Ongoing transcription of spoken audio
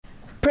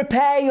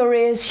Prepare your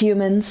ears,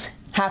 humans.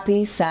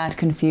 Happy, Sad,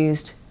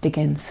 Confused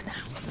begins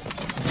now.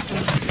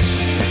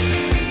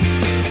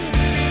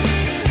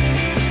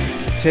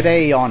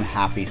 Today on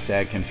Happy,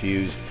 Sad,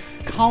 Confused,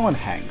 Colin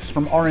Hanks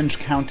from Orange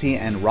County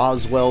and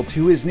Roswell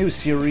to his new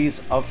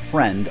series of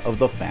Friend of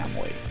the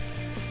Family.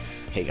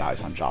 Hey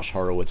guys, I'm Josh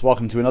Horowitz.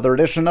 Welcome to another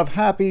edition of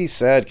Happy,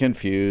 Sad,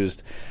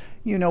 Confused.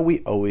 You know, we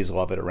always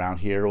love it around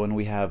here when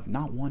we have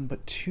not one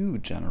but two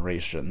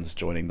generations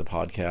joining the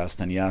podcast.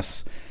 And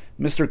yes,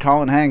 Mr.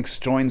 Colin Hanks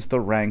joins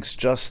the ranks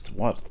just,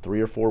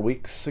 3 or 4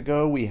 weeks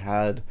ago? We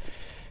had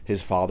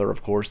his father,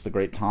 of course, the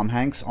great Tom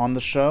Hanks, on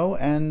the show,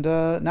 and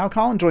now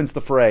Colin joins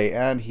the fray,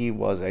 and he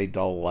was a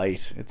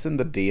delight. It's in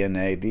the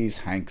DNA. These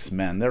Hanks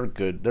men, they're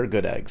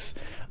good eggs.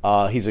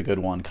 He's a good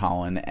one,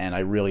 Colin, and I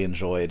really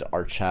enjoyed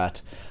our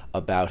chat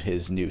about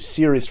his new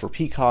series for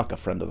Peacock, A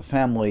Friend of the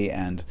Family,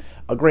 and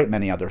a great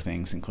many other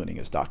things, including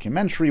his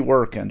documentary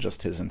work and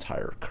just his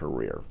entire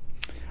career.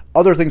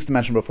 Other things to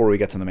mention before we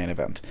get to the main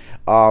event.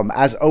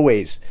 As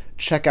always,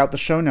 check out the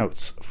show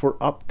notes for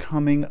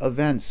upcoming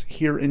events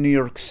here in New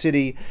York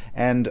City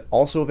and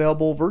also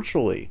available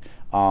virtually.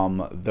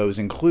 Those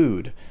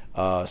include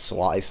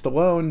Sly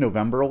Stallone,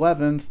 November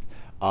 11th,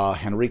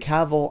 Henry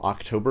Cavill,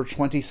 October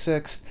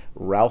 26th,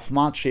 Ralph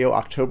Macchio,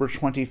 October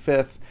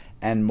 25th,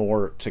 and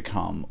more to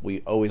come.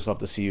 We always love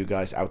to see you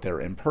guys out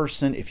there in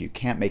person. If you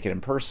can't make it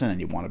in person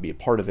and you want to be a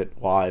part of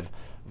it live,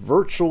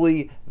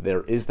 virtually,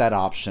 there is that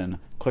option.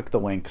 Click the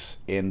links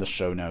in the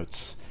show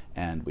notes,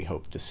 and we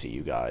hope to see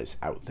you guys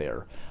out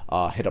there.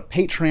 Hit up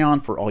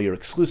Patreon for all your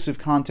exclusive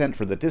content,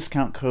 for the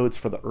discount codes,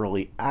 for the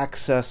early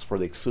access, for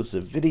the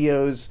exclusive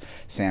videos.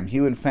 Sam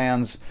Heughan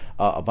fans,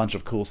 a bunch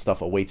of cool stuff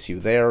awaits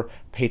you there.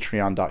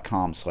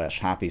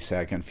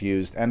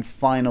 Patreon.com/HappySadConfused. And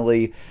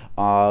finally,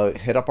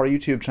 hit up our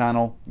YouTube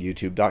channel,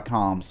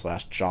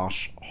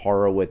 youtube.com/Josh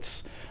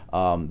Horowitz.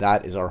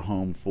 That is our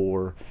home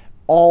for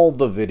all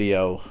the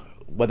video.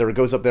 Whether it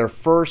goes up there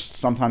first,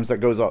 sometimes that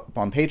goes up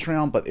on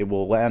Patreon, but it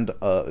will land,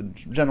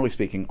 generally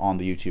speaking, on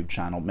the YouTube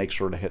channel. Make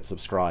sure to hit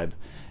subscribe,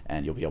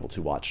 and you'll be able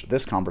to watch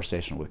this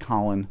conversation with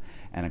Colin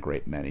and a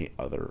great many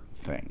other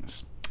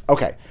things.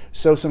 Okay,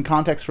 so some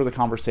context for the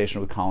conversation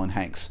with Colin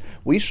Hanks.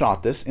 We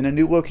shot this in a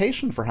new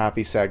location for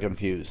Happy, Sad,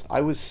 Confused. I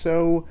was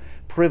so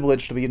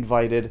privileged to be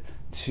invited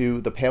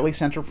to the Paley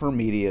Center for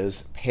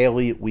Media's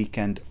Paley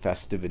Weekend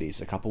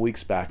festivities a couple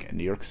weeks back in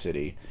New York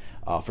City.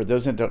 For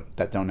those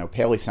that don't know,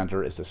 Paley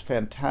Center is this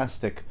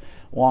fantastic,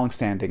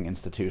 long-standing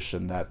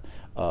institution that,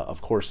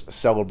 of course,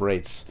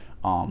 celebrates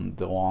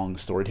the long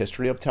storied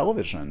history of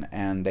television,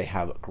 and they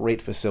have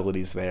great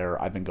facilities there.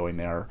 I've been going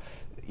there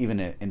even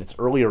in its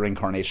earlier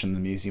incarnation, the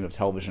Museum of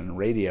Television and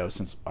Radio,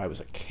 since I was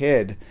a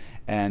kid,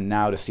 and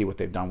now to see what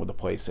they've done with the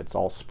place, it's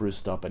all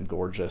spruced up and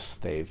gorgeous.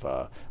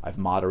 I've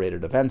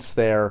moderated events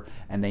there,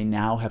 and they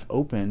now have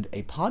opened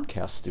a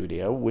podcast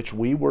studio, which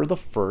we were the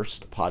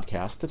first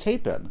podcast to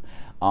tape in.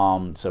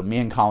 So me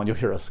and Colin, you'll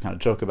hear us kind of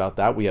joke about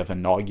that. We have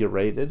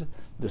inaugurated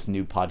this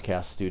new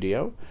podcast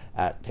studio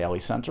at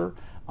Paley Center.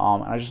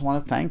 And I just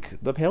want to thank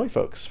the Paley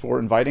folks for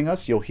inviting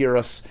us. You'll hear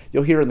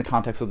in the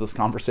context of this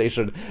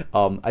conversation.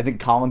 I think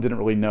Colin didn't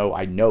really know.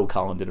 I know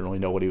Colin didn't really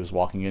know what he was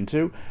walking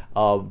into,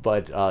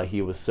 but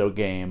he was so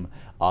game.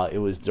 It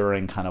was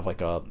during kind of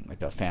like a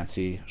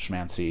fancy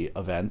schmancy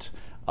event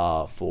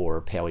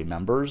for Paley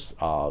members,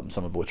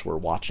 some of which were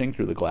watching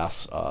through the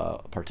glass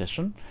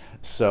partition.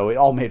 So it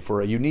all made for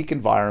a unique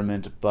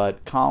environment,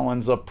 but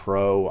Colin's a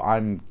pro.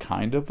 I'm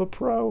kind of a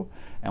pro,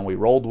 and we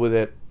rolled with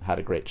it, had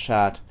a great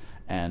chat.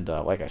 And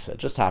like I said,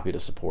 just happy to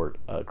support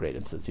a great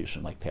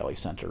institution like Paley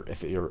Center.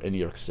 If you're in New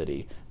York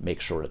City,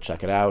 make sure to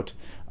check it out.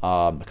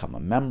 Become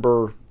a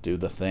member, do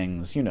the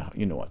things. You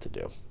know what to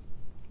do.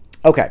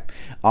 Okay,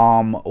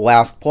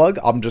 last plug,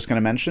 I'm just going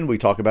to mention, we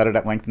talk about it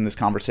at length in this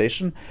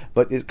conversation,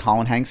 but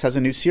Colin Hanks has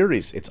a new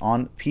series. It's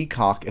on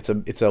Peacock. It's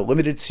a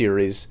limited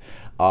series,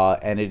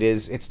 and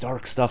it's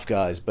dark stuff,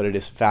 guys, but it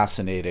is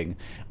fascinating.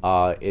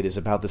 It is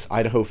about this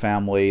Idaho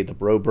family, the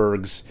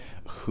Brobergs,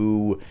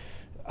 who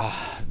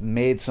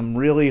made some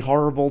really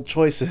horrible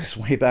choices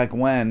way back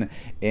when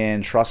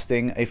in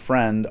trusting a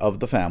friend of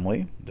the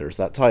family, there's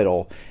that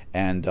title,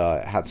 and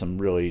had some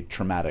really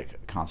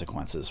traumatic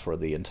consequences for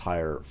the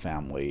entire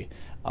family.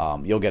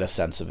 You'll get a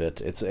sense of it.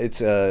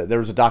 There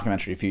was a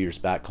documentary a few years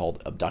back called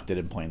Abducted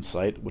in Plain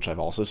Sight, which I've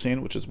also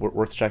seen, which is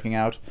worth checking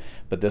out.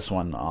 But this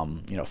one,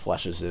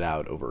 fleshes it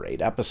out over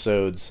 8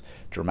 episodes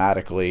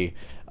dramatically,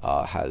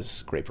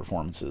 has great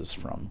performances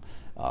from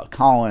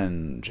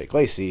Colin, Jake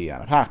Lacey,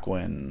 Anna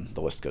Paquin,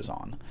 the list goes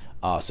on.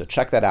 So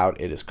check that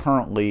out. It is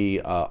currently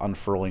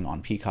unfurling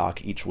on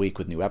Peacock each week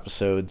with new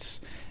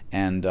episodes.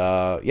 And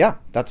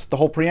that's the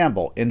whole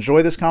preamble.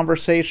 Enjoy this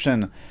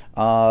conversation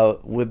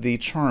with the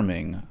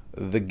charming,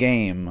 the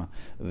game,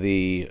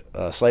 the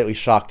slightly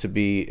shocked to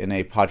be in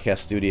a podcast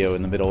studio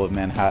in the middle of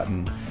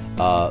Manhattan,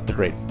 the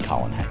great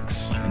Colin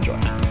Hanks. Enjoy.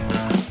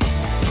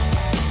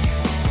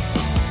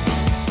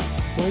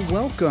 Well,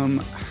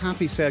 welcome,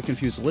 Happy, Sad,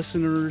 Confused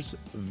listeners,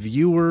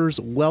 viewers.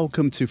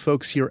 Welcome to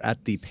folks here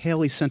at the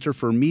Paley Center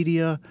for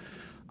Media.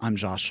 I'm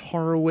Josh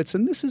Horowitz,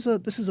 and this is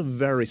a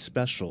very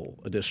special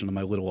edition of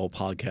my little old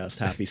podcast,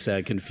 Happy,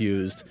 Sad,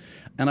 Confused.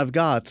 And I've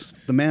got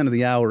the man of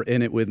the hour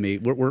in it with me.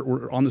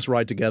 We're on this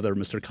ride together,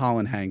 Mr.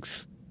 Colin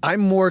Hanks. I'm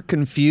more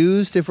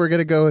confused if we're going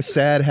to go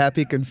sad,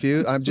 happy,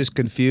 confused. I'm just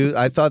confused.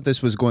 I thought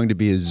this was going to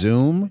be a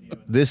Zoom.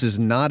 This is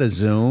not a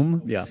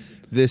Zoom. Yeah.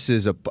 This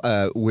is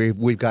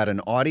we've got an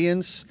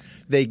audience.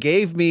 They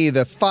gave me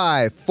the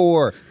 5,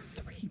 4,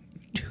 3,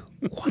 2,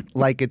 1,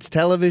 like it's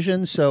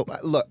television. So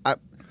look,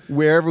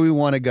 wherever we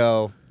want to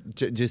go,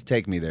 just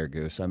take me there,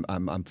 Goose.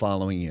 I'm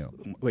following you.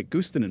 Wait,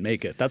 Goose didn't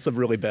make it. That's a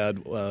really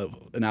bad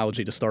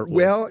analogy to start with.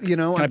 Well, you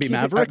know, Can I be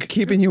Maverick? I'm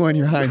keeping you on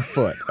your hind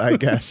foot, I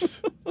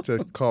guess,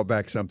 to call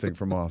back something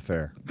from off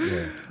air.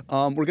 Yeah.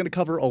 We're going to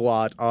cover a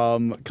lot.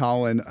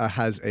 Colin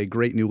has a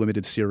great new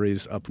limited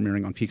series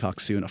premiering on Peacock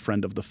soon, A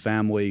Friend of the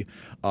Family.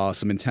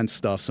 Some intense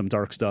stuff, some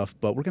dark stuff,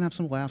 but we're going to have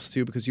some laughs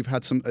too because you've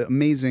had some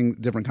amazing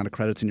different kind of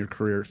credits in your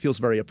career. It feels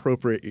very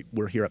appropriate.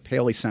 We're here at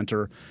Paley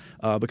Center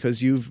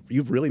because you've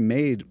really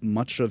made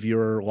much of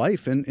your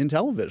life in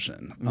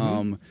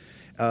television.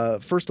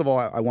 First of all,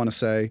 I want to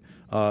say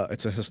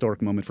it's a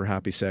historic moment for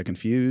Happy, Sad,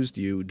 Confused.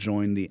 You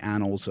joined the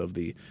annals of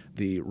the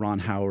Ron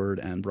Howard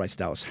and Bryce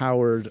Dallas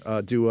Howard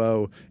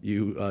duo.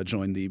 You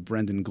joined the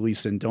Brendan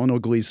Gleeson, Dono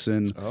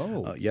Gleeson.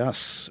 Oh.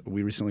 Yes.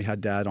 We recently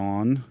had Dad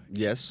on.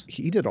 Yes.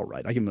 He did all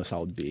right. I give him a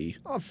solid B.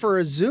 For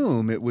a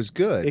Zoom, it was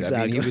good. Exactly.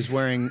 I mean,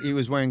 he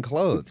was wearing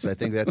clothes. I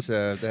think that's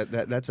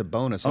a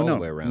bonus all the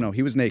way around. No,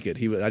 he was naked.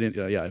 I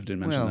didn't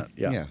mention that.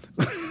 Yeah.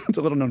 It's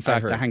a little known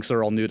fact that Hanks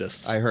are all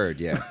nudists. I heard,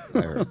 yeah.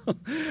 I heard.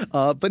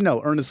 But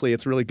no, earnestly,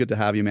 it's really good to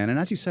have you, man. And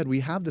as you said, we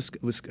have this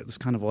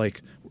kind of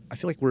like, I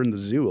feel like we're in the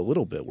zoo a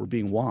little bit. We're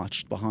being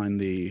watched behind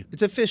the...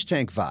 It's a fish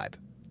tank vibe.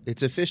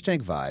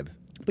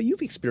 But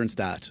you've experienced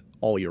that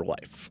all your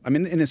life. I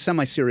mean, in a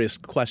semi-serious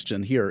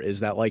question here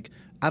is that, like,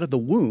 out of the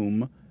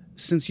womb,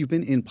 since you've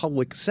been in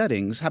public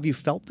settings, have you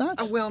felt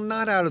that? Well,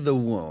 not out of the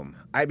womb.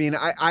 I mean,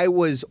 I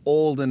was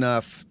old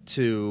enough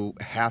to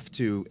have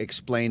to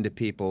explain to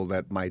people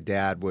that my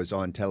dad was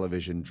on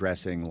television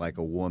dressing like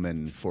a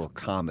woman for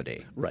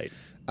comedy. Right.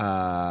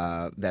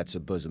 That's a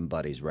Bosom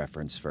Buddies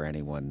reference for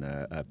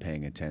anyone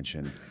paying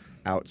attention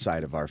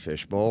outside of our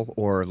fishbowl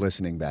or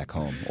listening back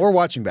home or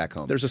watching back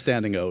home. There's a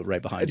standing O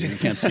right behind you. You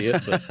can't see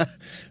it.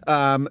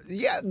 But...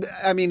 yeah,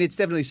 I mean, it's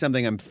definitely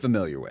something I'm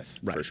familiar with,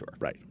 for sure.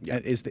 Right. Yeah.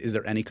 Is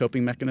there any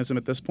coping mechanism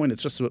at this point?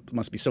 It's just it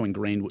must be so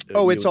ingrained.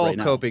 It's all right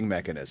coping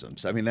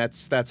mechanisms. I mean,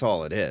 that's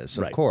all it is.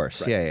 Of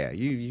course. Right. Yeah.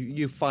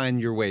 You find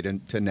your way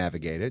to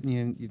navigate it,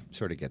 and you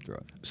sort of get through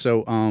it.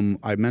 So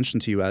I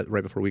mentioned to you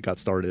right before we got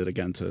started,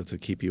 again, to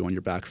keep you on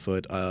your back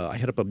foot, I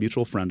hit up a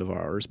mutual friend of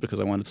ours because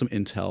I wanted some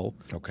intel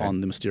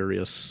on the mysterious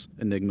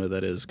enigma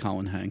that is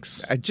Colin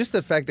Hanks. Just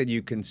the fact that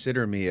you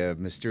consider me a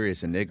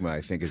mysterious enigma,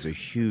 I think, is a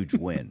huge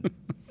win.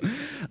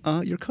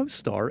 Your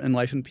co-star in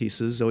Life in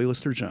Pieces, Zoe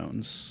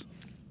Lister-Jones.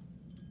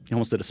 He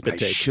almost did a spit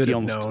take. I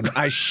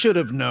should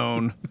have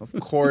known. Of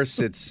course,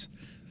 it's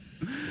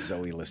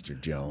Zoe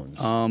Lister-Jones.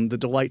 The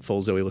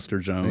delightful Zoe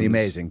Lister-Jones. The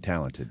amazing,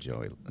 talented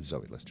Zoe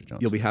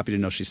Lister-Jones. You'll be happy to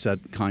know she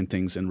said kind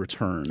things in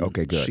return.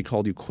 Okay, good. She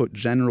called you, quote,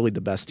 generally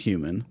the best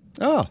human.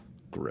 Oh.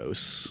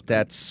 Gross.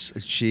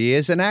 She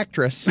is an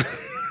actress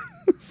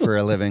for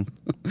a living.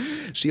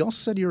 She also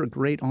said you're a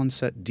great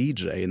on-set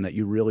DJ and that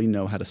you really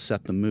know how to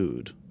set the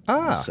mood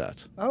on the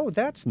set. Oh,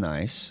 that's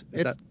nice.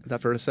 Is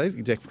that fair to say?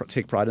 You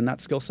take pride in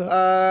that skill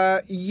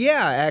set?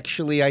 Yeah,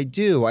 actually, I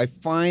do. I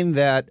find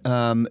that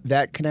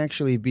that can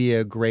actually be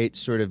a great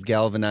sort of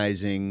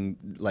galvanizing,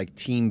 like,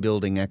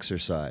 team-building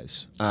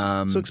exercise.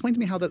 So explain to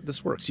me how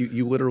this works.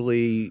 You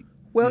literally...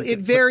 Well, it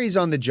varies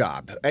on the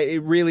job.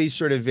 It really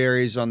sort of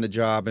varies on the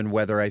job and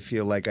whether I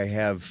feel like I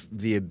have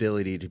the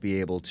ability to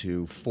be able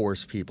to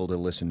force people to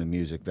listen to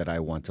music that I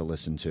want to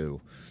listen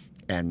to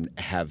and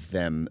have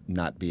them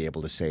not be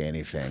able to say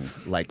anything,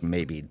 like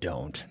maybe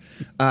don't.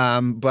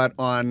 But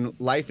on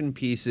Life in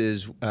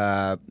Pieces,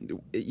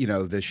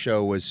 the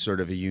show was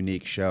sort of a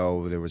unique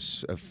show. There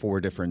was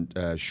 4 different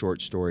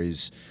short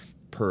stories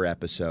per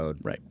episode.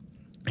 Right.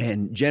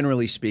 And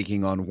generally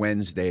speaking, on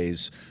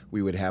Wednesdays,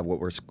 we would have what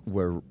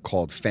were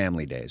called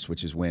family days,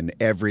 which is when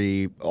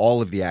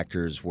all of the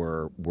actors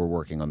were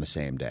working on the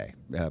same day,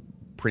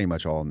 pretty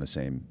much all in the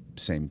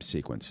same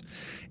sequence.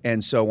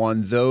 And so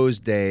on those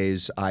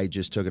days, I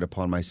just took it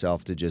upon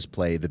myself to just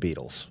play the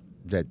Beatles.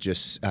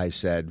 I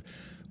said,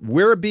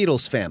 we're a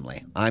Beatles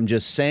family. I'm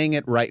just saying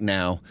it right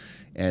now.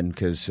 And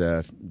because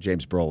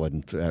James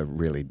Brolin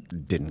really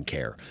didn't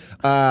care,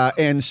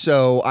 and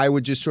so I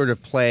would just sort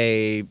of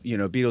play,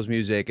 Beatles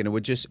music, and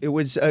it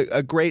was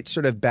a great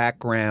sort of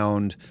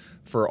background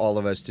for all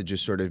of us to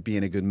just sort of be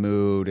in a good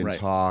mood and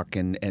talk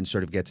and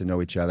sort of get to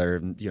know each other.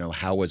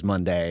 How was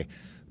Monday?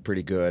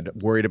 Pretty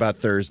good. Worried about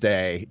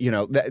Thursday.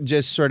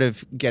 Just sort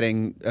of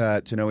getting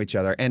to know each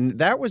other, and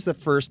that was the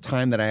first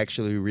time that I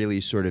actually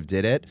really sort of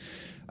did it.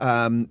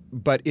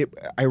 But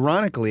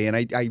ironically, and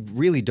I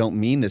really don't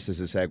mean this as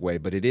a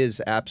segue, but it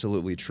is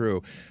absolutely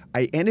true.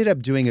 I ended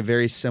up doing a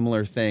very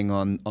similar thing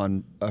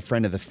on A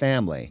Friend of the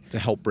Family. To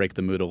help break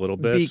the mood a little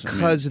bit.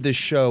 Because the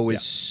show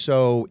is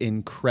so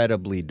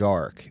incredibly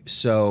dark.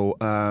 So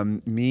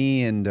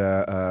me and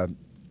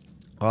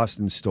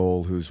Austin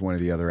Stoll, who's one of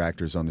the other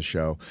actors on the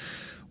show,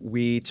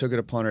 we took it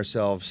upon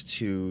ourselves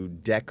to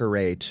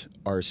decorate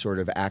our sort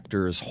of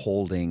actors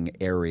holding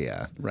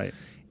area. Right.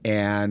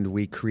 And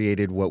we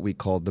created what we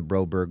called the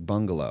Broberg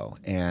Bungalow.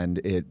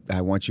 And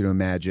I want you to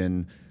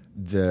imagine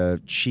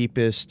the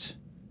cheapest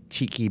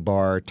tiki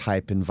bar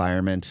type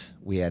environment.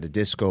 We had a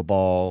disco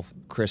ball,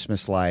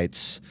 Christmas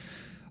lights,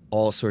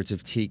 all sorts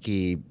of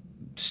tiki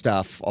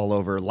stuff all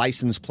over,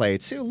 license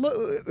plates.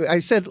 I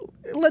said,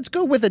 let's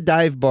go with a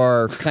dive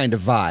bar kind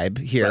of vibe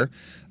here.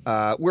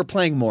 We're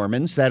playing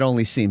Mormons. That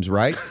only seems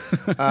right.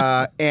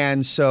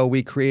 And so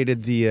we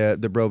created the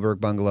Broberg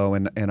Bungalow,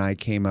 and I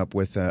came up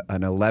with an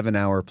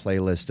 11-hour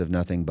playlist of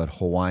nothing but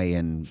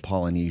Hawaiian,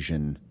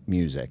 Polynesian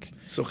music.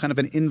 So kind of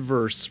an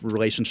inverse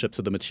relationship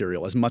to the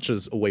material, as much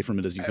as away from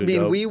it as you could go. I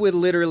mean, we would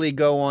literally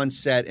go on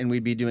set and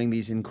we'd be doing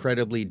these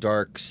incredibly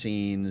dark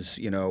scenes,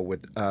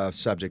 with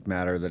subject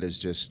matter that is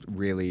just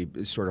really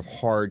sort of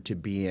hard to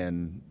be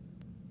in,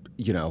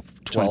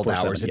 12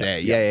 hours a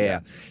day. Yeah.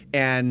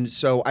 And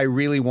so I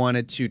really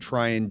wanted to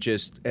try and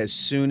just, as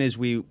soon as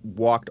we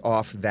walked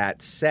off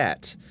that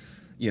set,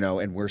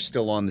 and we're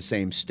still on the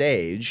same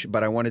stage,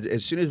 but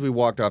as soon as we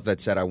walked off that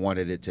set, I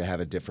wanted it to have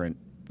a different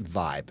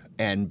vibe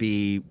and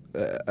be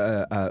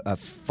a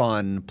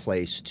fun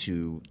place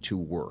to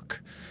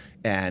work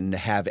and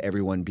have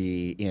everyone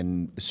be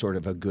in sort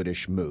of a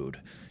goodish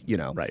mood.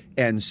 Right.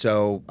 And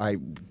so I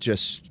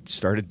just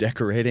started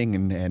decorating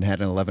and had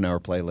an 11-hour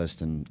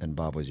playlist, and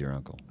Bob was your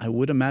uncle. I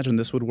would imagine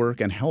this would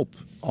work and help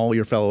all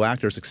your fellow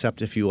actors,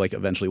 except if you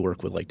eventually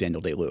work with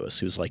Daniel Day-Lewis,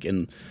 who's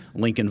in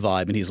Lincoln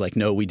Vibe, and he's like,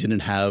 no, we didn't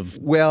have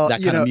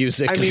that kind of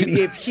music. I mean,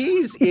 if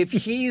he's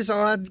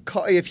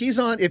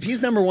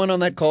number one on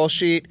that call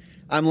sheet,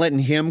 I'm letting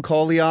him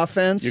call the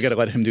offense. You got to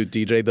let him do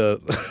DJ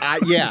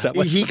yeah, set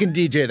list. He can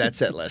DJ that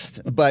set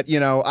list. But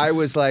I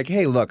was like,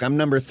 hey, look, I'm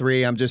number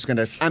 3. I'm just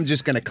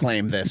gonna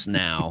claim this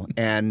now,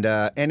 and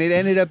it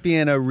ended up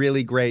being a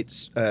really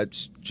great,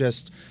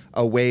 just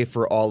a way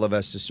for all of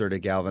us to sort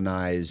of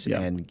galvanize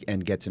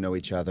and get to know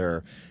each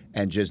other,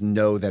 and just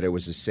know that it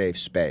was a safe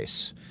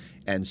space.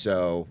 And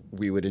so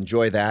we would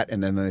enjoy that,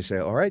 and then they say,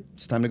 "All right,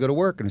 it's time to go to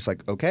work," and it's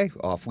like, "Okay,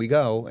 off we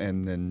go."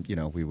 And then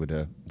we would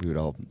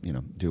all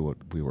do what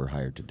we were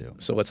hired to do.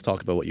 So let's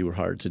talk about what you were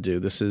hired to do.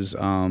 This is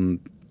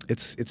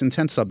it's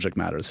intense subject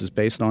matter. This is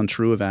based on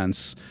true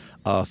events.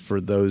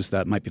 For those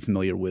that might be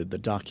familiar with the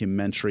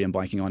documentary, I'm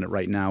blanking on it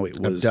right now. It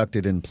was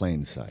Abducted in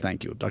Plain Sight.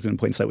 Thank you, Abducted in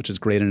Plain Sight, which is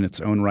great in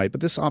its own right. But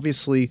this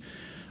obviously.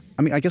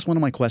 I mean, I guess one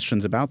of my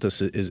questions about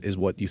this is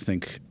what you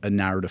think a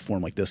narrative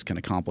form like this can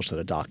accomplish that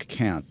a doc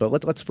can't. But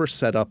let's first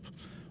set up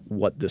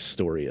what this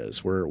story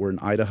is. We're in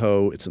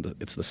Idaho. It's the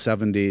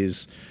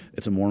 70s.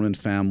 It's a Mormon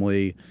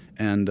family,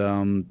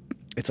 and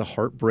it's a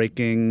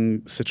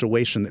heartbreaking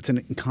situation. It's an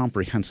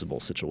incomprehensible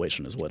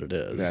situation, is what it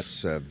is.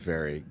 That's a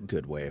very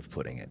good way of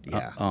putting it.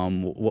 Yeah.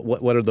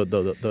 What are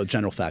the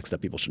general facts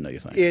that people should know, you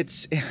think?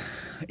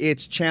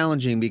 It's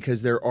challenging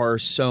because there are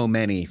so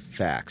many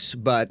facts,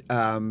 but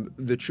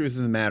the truth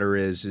of the matter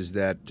is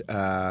that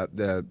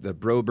the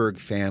Broberg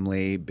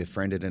family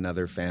befriended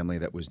another family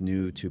that was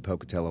new to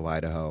Pocatello,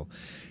 Idaho.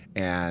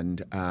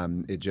 And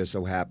it just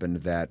so happened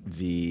that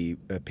the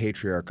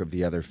patriarch of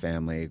the other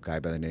family, a guy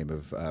by the name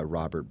of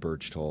Robert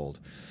Berchtold,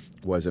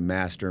 was a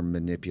master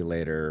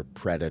manipulator,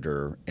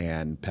 predator,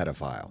 and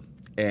pedophile.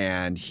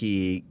 And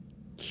he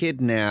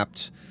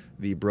kidnapped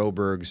the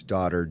Broberg's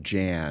daughter,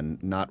 Jan,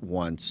 not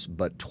once,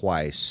 but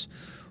twice,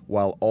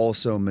 while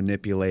also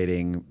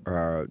manipulating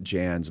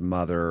Jan's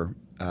mother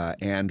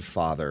and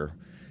father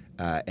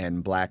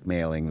and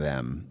blackmailing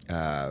them.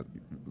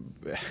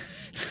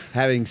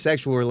 Having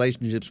sexual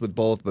relationships with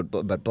both,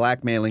 but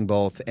blackmailing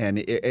both, and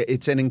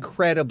it's an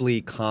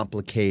incredibly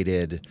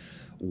complicated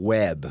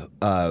web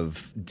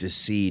of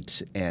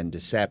deceit and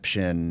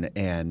deception,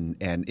 and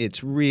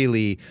it's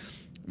really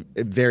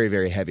very,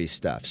 very heavy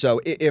stuff. So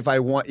if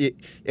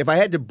I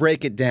had to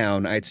break it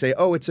down, I'd say,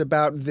 it's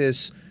about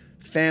this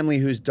family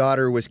whose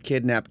daughter was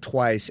kidnapped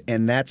twice,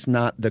 and that's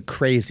not the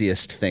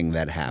craziest thing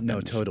that happened. No,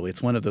 totally.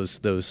 It's one of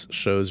those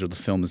shows, or the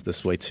film is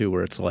this way too,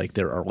 where it's like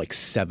there are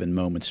 7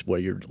 moments where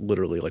you're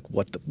literally like,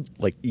 what the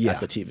at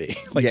the TV.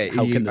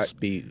 How can this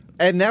be?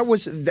 And that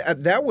was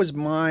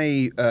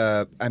my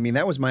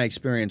that was my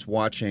experience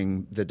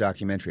watching the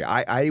documentary.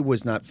 I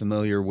was not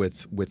familiar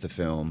with the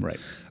film. Right.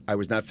 I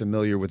was not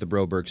familiar with the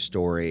Broberg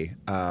story.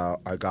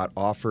 I got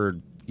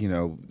offered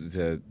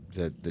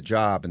the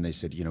job, and they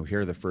said, here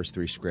are the first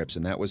 3 scripts,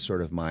 and that was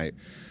sort of my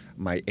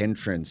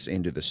entrance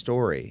into the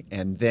story.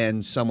 And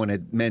then someone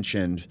had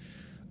mentioned,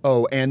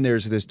 and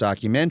there's this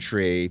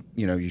documentary,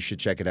 you should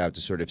check it out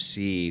to sort of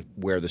see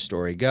where the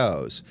story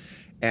goes.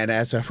 And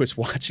as I was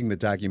watching the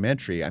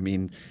documentary, I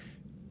mean,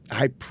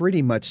 I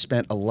pretty much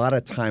spent a lot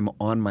of time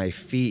on my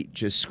feet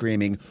just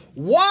screaming,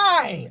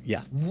 "Why?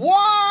 Yeah.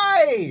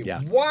 Why?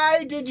 Yeah.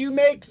 Why did you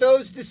make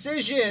those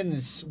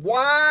decisions?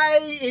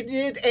 Why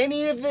did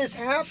any of this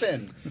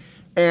happen?"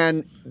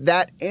 And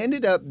that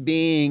ended up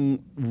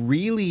being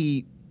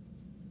really...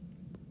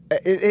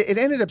 It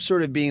ended up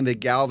sort of being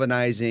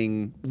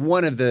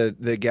one of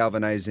the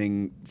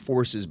galvanizing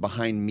forces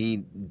behind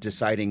me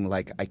deciding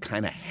like I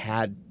kind of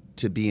had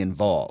to be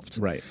involved.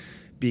 Right.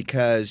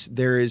 Because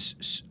there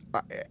is...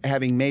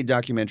 having made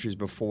documentaries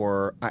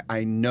before,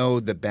 I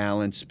know the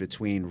balance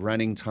between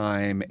running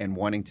time and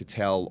wanting to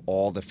tell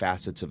all the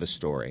facets of a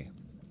story.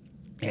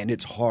 And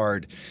it's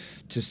hard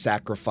to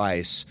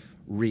sacrifice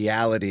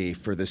reality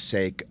for the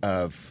sake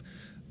of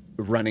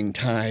running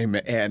time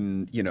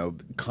and,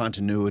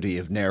 continuity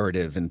of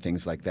narrative and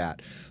things like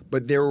that.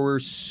 But there were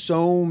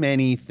so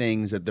many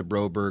things that the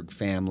Broberg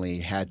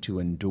family had to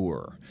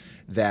endure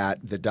that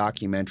the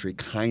documentary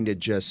kind of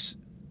just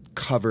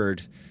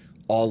covered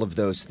all of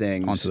those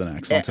things. Onto the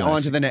next.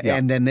 Yeah.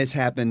 And then this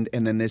happened,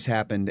 and then this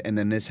happened, and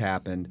then this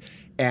happened.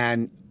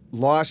 And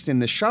lost in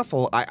the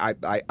shuffle,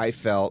 I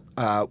felt,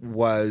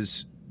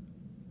 was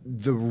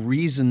the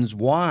reasons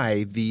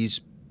why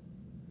these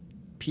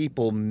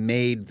people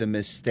made the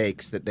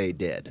mistakes that they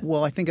did.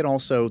 Well, I think it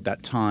also,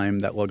 that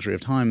luxury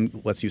of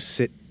time, lets you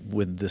sit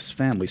with this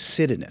family,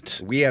 sit in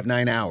it. We have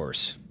 9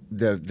 hours.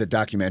 The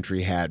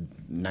documentary had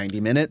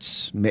 90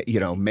 minutes,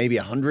 maybe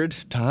 100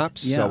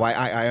 tops. Yeah. So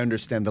I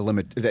understand the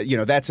limit.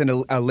 That's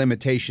a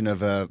limitation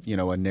of a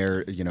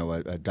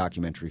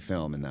documentary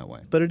film in that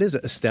way. But it is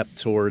a step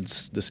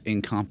towards this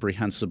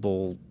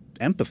incomprehensible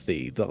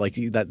empathy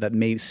that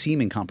may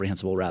seem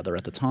incomprehensible rather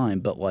at the time,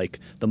 but like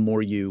the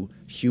more you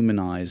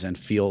humanize and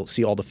see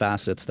all the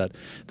facets that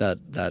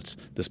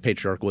this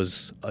patriarch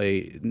was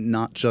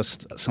not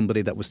just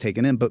somebody that was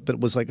taken in, but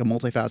was like a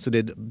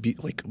multifaceted,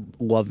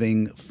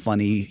 loving,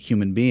 funny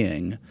human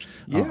being.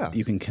 Yeah,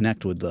 you can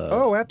connect with the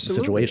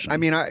absolutely. situation. I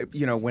mean,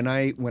 when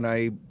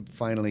I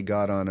finally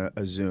got on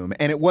a Zoom,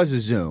 and it was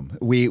a Zoom.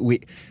 We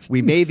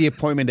made the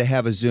appointment to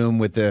have a Zoom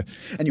with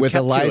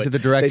Eliza, the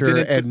director,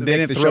 and they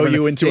Nick, didn't the throw showrunner.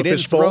 you into a They didn't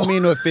fishbowl. throw me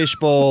into a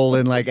fishbowl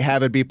and like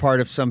have it be part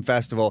of some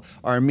festival.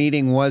 Our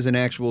meeting was an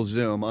actual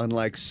Zoom,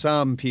 unlike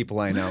some people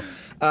I know.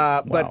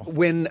 But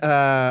when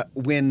I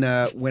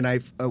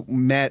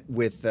met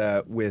with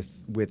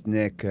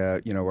Nick,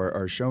 our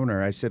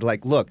showrunner, I said,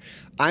 like, look,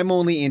 I'm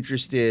only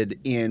interested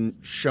in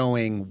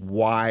showing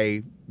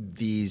why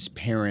these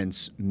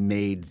parents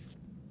made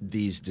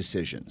these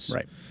decisions.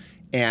 Right.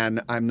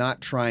 And I'm not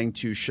trying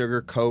to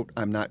sugarcoat.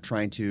 I'm not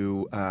trying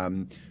to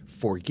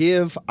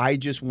forgive. I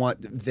just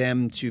want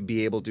them to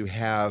be able to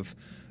have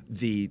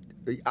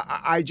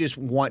I just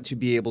want to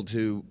be able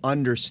to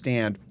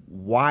understand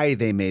why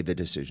they made the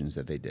decisions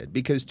that they did.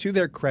 Because to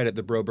their credit,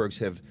 the Brobergs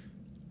have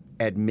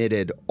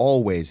admitted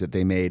always that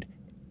they made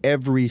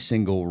every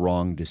single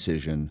wrong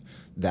decision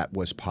that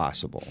was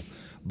possible.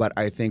 But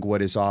I think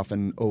what is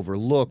often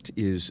overlooked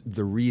is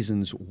the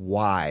reasons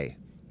why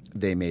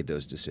they made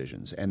those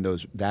decisions. And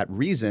that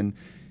reason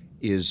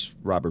is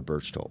Robert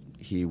Berchtold.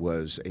 He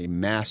was a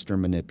master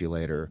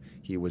manipulator.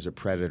 He was a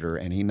predator,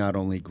 and he not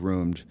only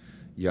groomed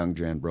young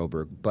Jan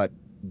Broberg, but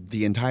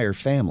the entire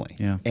family.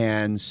 Yeah.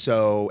 And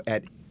so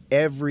at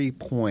every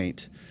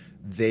point,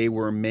 they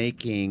were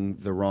making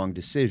the wrong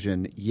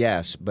decision,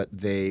 yes, but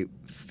they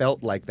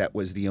felt like that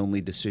was the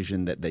only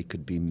decision that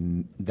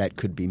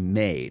could be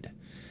made.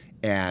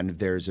 And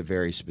there's a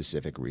very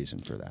specific reason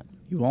for that.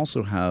 You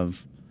also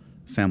have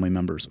family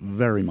members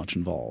very much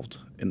involved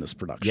in this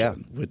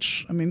production,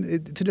 which, I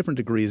mean, to different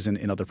degrees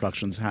in other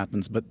productions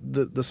happens, but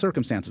the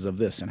circumstances of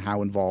this and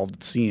how involved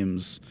it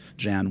seems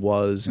Jan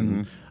was,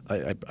 and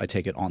I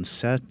take it on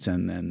set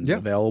and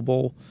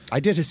available.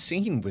 I did a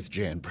scene with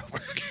Jan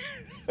Broberg.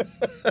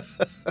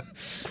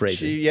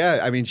 Crazy.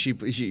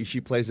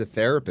 She plays a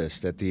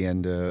therapist at the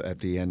end,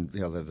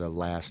 the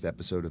last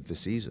episode of the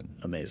season.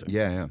 Amazing.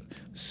 Yeah.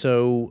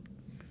 So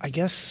I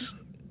guess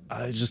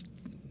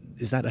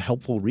is that a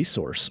helpful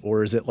resource,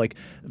 or is it like,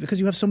 because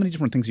you have so many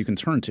different things you can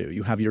turn to?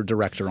 You have your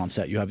director on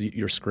set, you have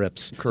your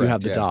scripts, correct, you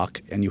have the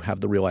doc, and you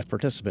have the real life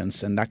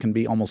participants, and that can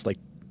be almost like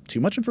too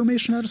much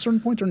information at a certain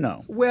point, or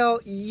no? Well,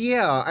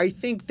 yeah, I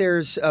think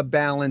there's a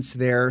balance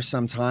there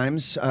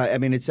sometimes.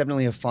 It's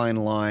definitely a fine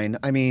line.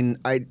 I mean,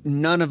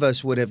 none of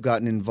us would have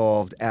gotten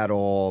involved at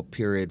all,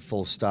 period,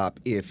 full stop,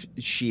 if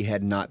she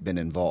had not been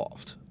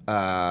involved.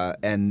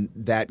 And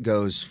that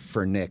goes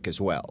for Nick as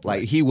well.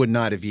 Like, he would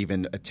not have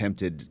even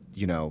attempted,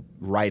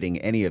 writing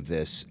any of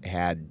this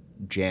had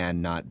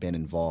Jan not been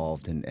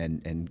involved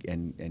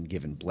and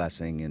given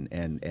blessing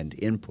and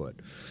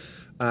input.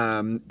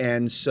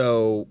 And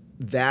so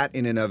that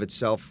in and of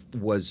itself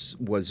was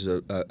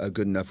a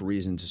good enough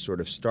reason to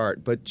sort of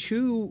start. But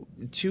to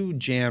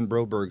Jan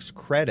Broberg's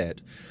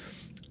credit,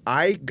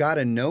 I got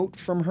a note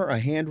from her, a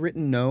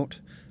handwritten note,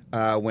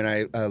 when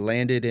I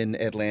landed in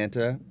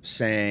Atlanta,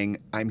 saying,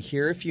 "I'm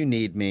here if you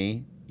need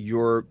me.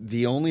 You're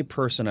the only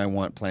person I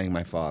want playing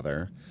my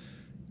father.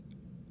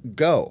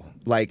 Go.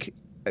 Like,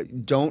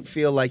 don't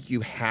feel like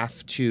you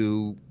have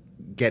to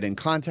get in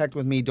contact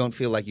with me. Don't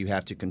feel like you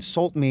have to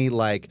consult me.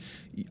 Like,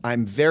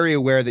 I'm very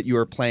aware that you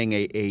are playing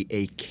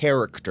a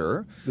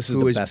character This is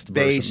who the is best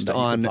version based that you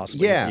could on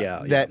possibly-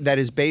 yeah. that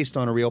is based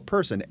on a real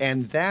person,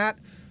 and that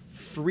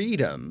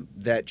freedom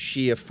that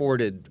she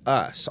afforded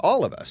us,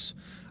 all of us,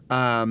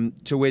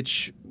 to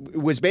which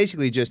was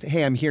basically just,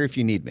 hey, I'm here if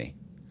you need me,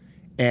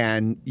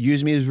 and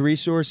use me as a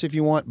resource if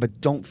you want,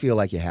 but don't feel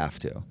like you have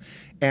to.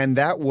 And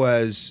that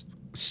was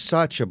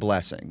such a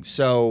blessing.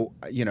 So,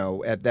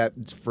 at that,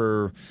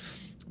 for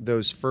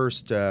those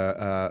first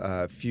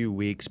few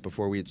weeks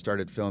before we had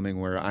started filming,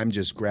 where I'm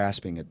just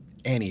grasping at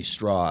any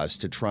straws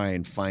to try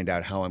and find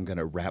out how I'm going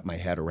to wrap my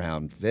head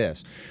around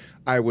this,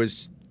 I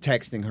was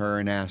texting her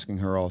and asking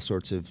her all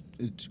sorts of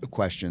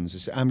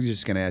questions. I'm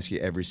just going to ask you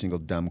every single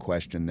dumb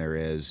question there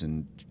is,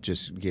 and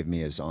just give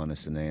me as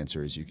honest an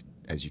answer as you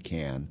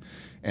can,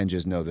 and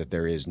just know that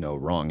there is no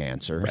wrong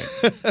answer. Right.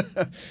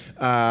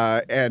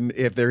 And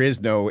if there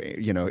is no,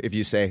 if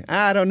you say,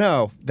 I don't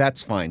know,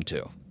 that's fine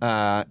too.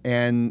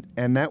 And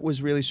that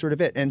was really sort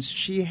of it. And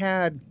she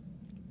had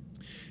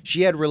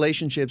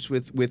relationships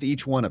with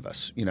each one of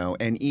us,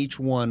 and each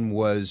one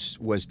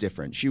was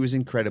different. She was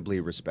incredibly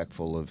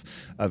respectful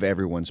of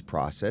everyone's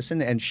process,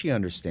 and she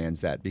understands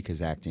that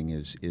because acting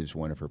is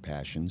one of her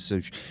passions.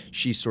 So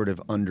she sort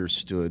of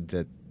understood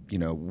that,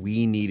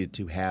 we needed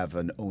to have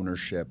an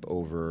ownership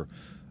over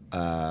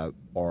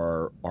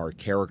our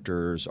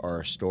characters,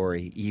 our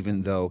story,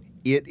 even though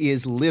it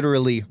is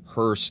literally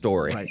her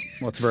story. Right.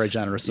 Well, it's very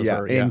generous of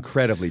her. Yeah,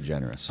 incredibly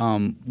generous.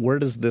 Where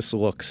does this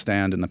look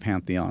stand in the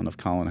pantheon of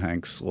Colin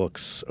Hanks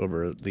looks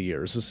over the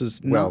years? This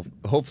is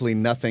hopefully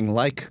nothing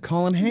like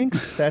Colin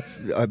Hanks.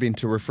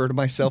 To refer to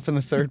myself in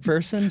the third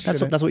person.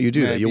 That's what you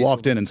do. You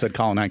walked in and said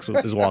Colin Hanks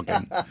is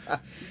walking.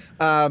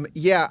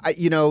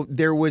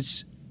 There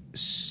was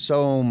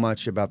so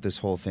much about this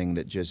whole thing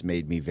that just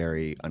made me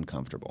very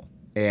uncomfortable.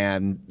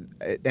 And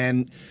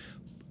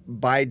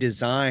by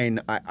design,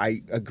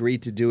 I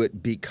agreed to do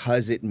it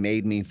because it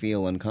made me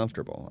feel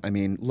uncomfortable. I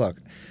mean, look,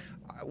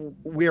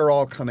 we're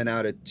all coming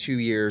out of 2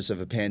 years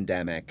of a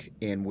pandemic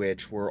in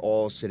which we're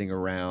all sitting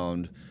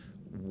around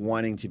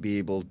wanting to be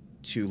able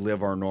to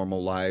live our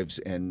normal lives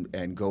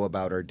and go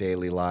about our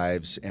daily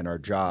lives and our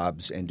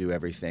jobs and do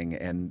everything,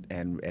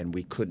 and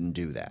we couldn't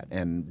do that.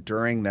 And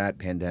during that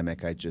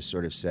pandemic, I just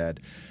sort of said,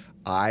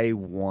 I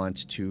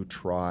want to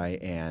try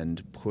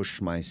and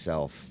push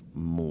myself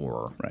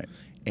more, right,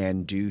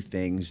 and do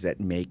things that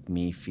make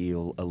me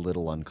feel a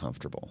little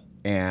uncomfortable.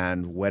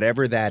 And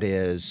whatever that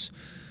is,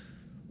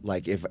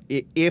 like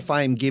if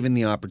I'm given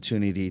the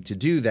opportunity to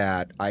do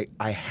that, I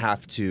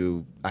have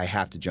to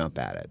jump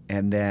at it.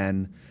 And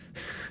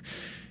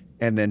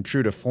then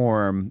true to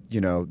form,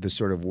 the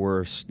sort of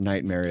worst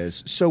nightmare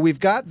is, so we've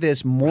got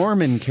this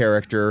Mormon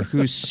character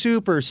who's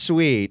super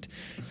sweet,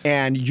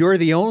 and you're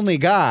the only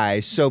guy,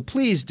 so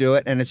please do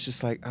it. And it's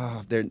just like,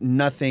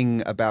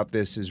 nothing about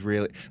this is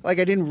really, like,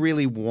 I didn't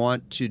really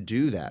want to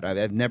do that.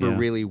 I've never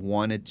really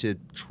wanted to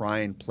try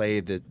and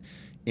play the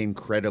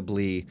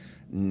incredibly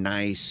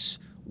nice,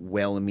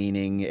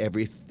 well-meaning,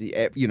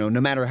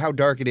 no matter how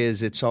dark it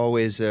is, it's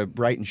always a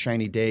bright and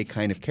shiny day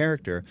kind of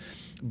character.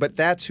 But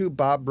that's who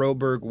Bob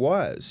Broberg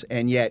was,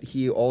 and yet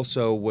he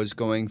also was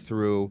going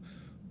through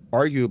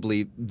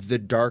arguably the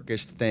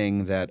darkest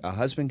thing that a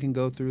husband can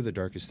go through, the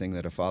darkest thing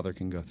that a father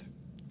can go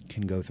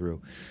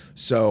through.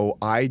 So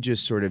I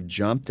just sort of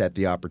jumped at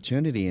the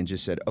opportunity and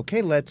just said,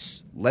 okay,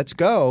 let's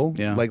go.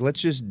 Yeah. Like,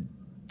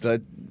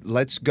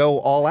 let's go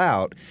all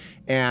out.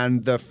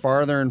 And the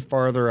farther and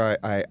farther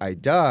I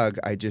dug,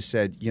 I just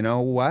said, you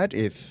know what,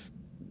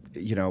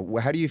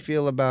 how do you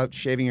feel about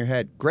shaving your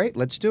head? Great,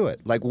 let's do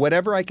it. Like,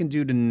 whatever I can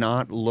do to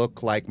not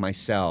look like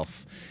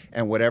myself,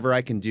 and whatever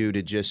I can do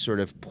to just sort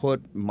of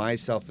put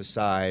myself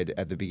aside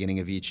at the beginning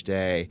of each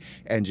day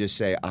and just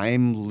say,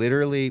 I'm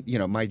literally,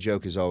 my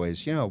joke is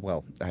always,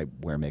 I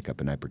wear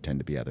makeup and I pretend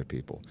to be other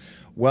people.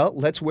 Well,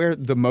 let's wear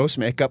the most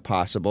makeup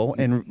possible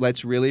and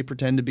let's really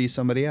pretend to be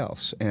somebody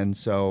else. And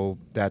so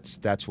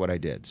that's what I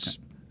did.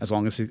 As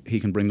long as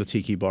he can bring the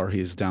tiki bar,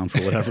 he's down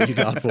for whatever you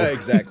got for.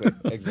 Exactly.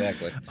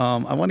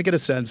 I want to get a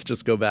sense,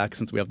 just go back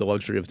since we have the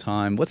luxury of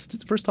time. Let's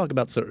first talk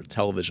about sort of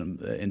television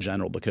in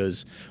general,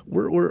 because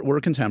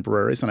we're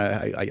contemporaries, and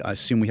I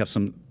assume we have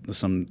some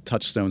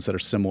touchstones that are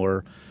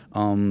similar.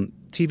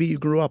 TV you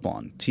grew up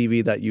on,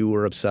 TV that you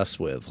were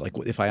obsessed with. Like,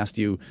 if I asked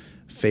you,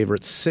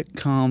 favorite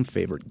sitcom,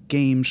 favorite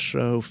game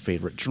show,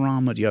 favorite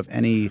drama, do you have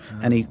any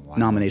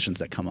nominations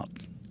that come up?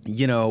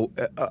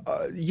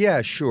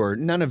 Yeah, sure.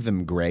 None of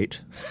them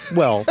great.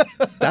 Well,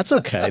 that's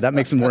okay. That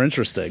makes it more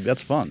interesting.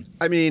 That's fun.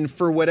 I mean,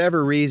 for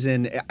whatever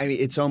reason,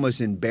 it's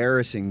almost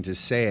embarrassing to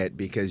say it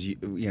because,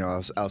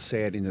 I'll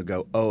say it and you'll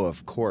go, oh,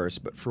 of course.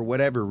 But for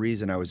whatever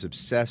reason, I was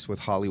obsessed with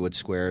Hollywood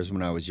Squares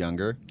when I was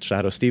younger.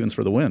 Shadoe Stevens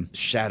for the win.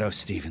 Shadoe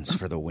Stevens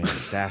for the win.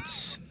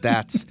 That's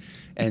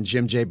and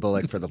Jim J.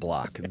 Bullock for the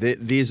block.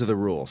 These are the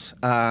rules.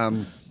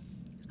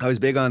 I was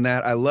big on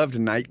that. I loved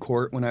Night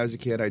Court when I was a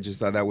kid. I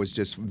just thought that was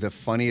just the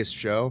funniest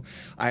show.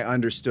 I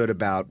understood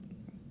about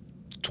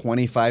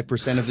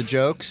 25% of the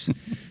jokes.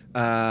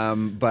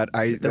 But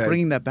They're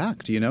bringing that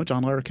back. Do you know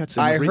John Larroquette's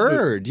in the I reboot?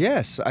 heard.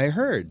 Yes, I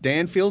heard.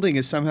 Dan Fielding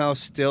is somehow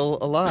still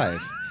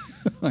alive.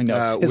 I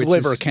know his which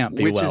liver is- can't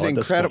be which well is at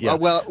this point, incredible. yeah.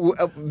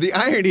 Well, the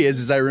irony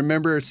is I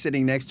remember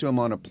sitting next to him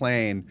on a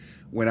plane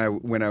when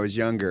I was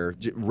younger,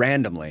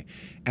 randomly,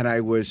 and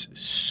I was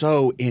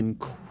so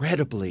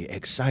incredibly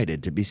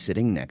excited to be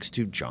sitting next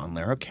to John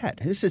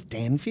Larroquette. This is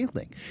Dan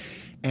Fielding,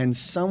 and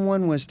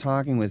someone was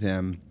talking with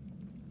him.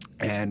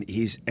 And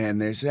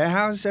they said,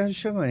 "How's that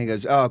show going?" He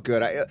goes, "Oh,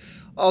 good.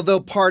 Although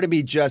part of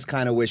me just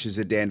kind of wishes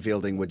that Dan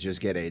Fielding would just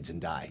get AIDS and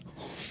die."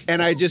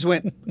 And I just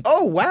went,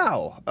 "Oh,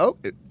 wow. Oh,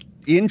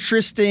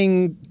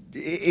 interesting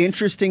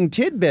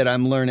tidbit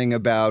I'm learning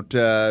about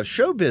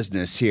show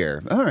business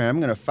here. All right, I'm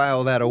going to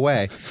file that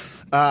away."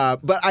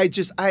 But I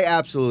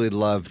absolutely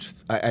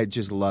loved. I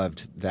just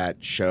loved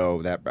that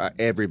show. That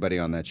everybody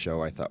on that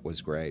show I thought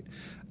was great.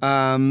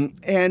 And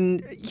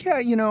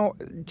yeah,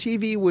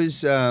 TV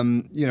was,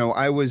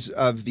 I was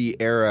of the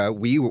era.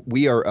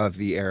 We are of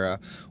the era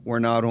where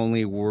not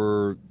only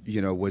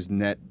was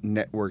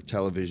network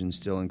television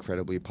still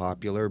incredibly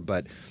popular,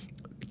 but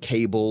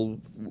cable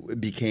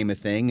became a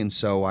thing, and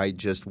so I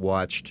just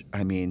watched.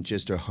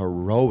 Just a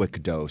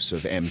heroic dose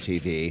of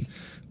MTV.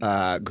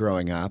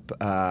 Growing up,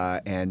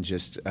 and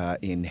just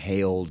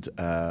inhaled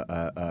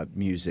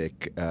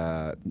music,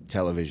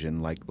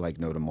 television like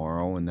no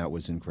tomorrow, and that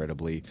was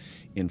incredibly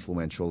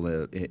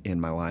influential in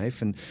my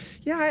life. And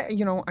yeah,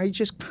 I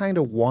just kind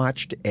of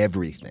watched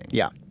everything.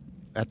 Yeah.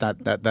 At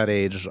that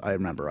age, I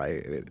remember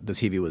the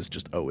TV was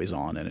just always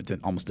on, and it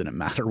almost didn't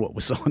matter what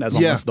was on as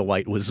long as the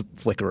light was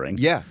flickering.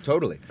 Yeah,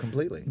 totally,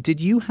 completely. Did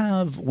you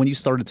have, when you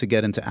started to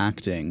get into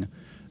acting,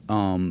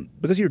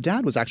 because your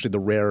dad was actually the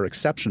rare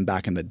exception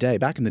back in the day.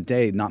 Back in the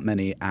day, not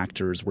many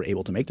actors were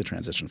able to make the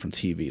transition from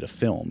TV to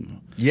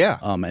film. Yeah.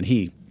 And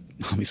he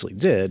obviously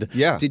did.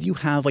 Yeah. Did you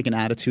have like an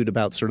attitude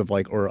about sort of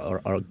like, or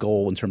a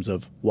goal in terms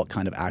of what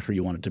kind of actor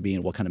you wanted to be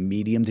and what kind of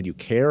medium? Did you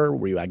care?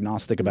 Were you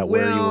agnostic about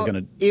where you were going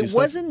to do It stuff?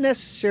 wasn't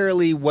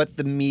necessarily what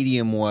the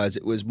medium was.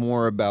 It was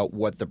more about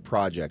what the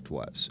project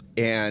was.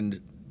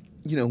 And,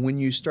 when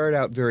you start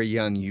out very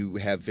young, you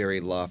have very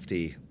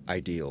lofty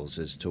ideals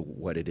as to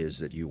what it is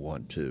that you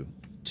want to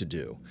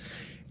do.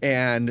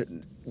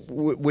 And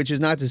which is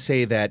not to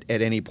say that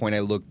at any point I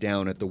looked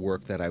down at the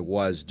work that I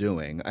was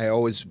doing. I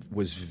always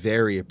was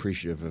very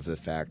appreciative of the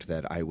fact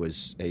that I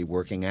was a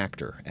working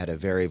actor at a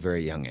very,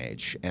 very young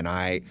age. And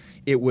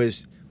it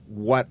was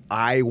what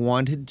I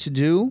wanted to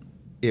do.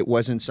 It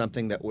wasn't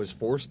something that was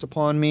forced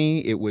upon me.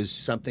 It was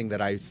something that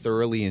I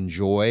thoroughly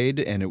enjoyed,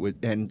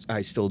 and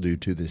I still do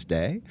to this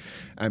day.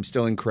 I'm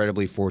still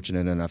incredibly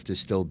fortunate enough to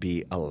still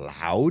be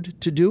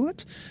allowed to do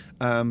it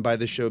by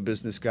the show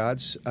business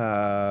gods.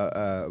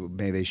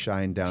 May they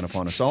shine down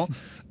upon us all.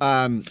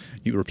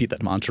 You repeat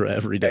that mantra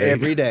every day.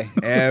 Every day,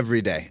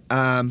 every day.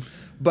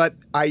 But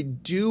I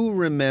do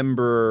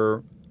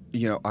remember.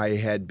 I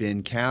had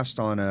been cast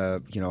on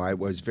I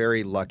was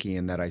very lucky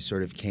in that I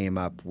sort of came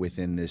up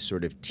within this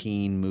sort of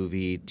teen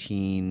movie,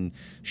 teen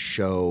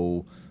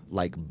show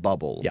like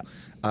bubble. Yeah.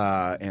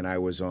 And I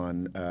was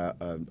on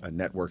a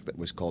network that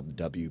was called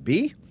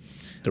WB.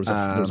 There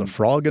was a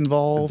frog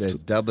involved.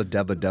 The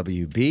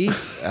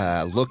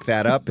WB. Look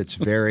that up. It's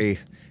very,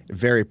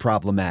 very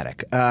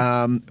problematic.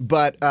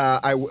 But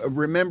I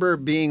remember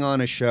being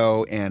on a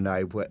show, and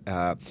I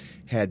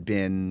had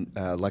been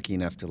lucky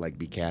enough to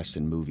be cast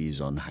in movies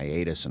on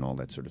hiatus and all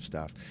that sort of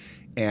stuff.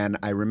 And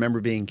I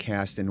remember being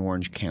cast in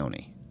Orange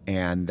County,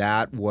 and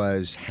that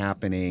was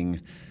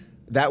happening.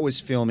 That was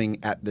filming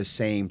at the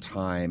same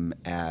time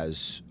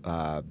as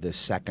the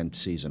second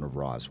season of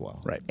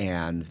Roswell. Right.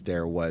 And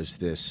there was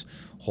this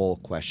whole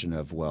question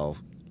of, well,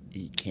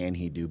 can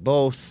he do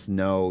both?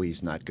 No,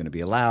 he's not going to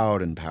be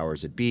allowed, and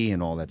powers that be,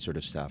 and all that sort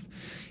of stuff.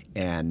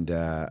 And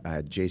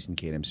Jason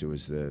Katims, who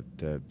was the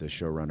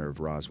showrunner of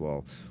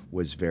Roswell,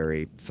 was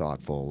very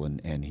thoughtful,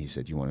 and he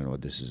said, "You want to know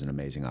what? This is an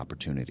amazing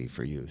opportunity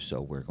for you. So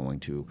we're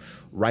going to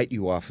write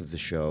you off of the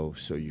show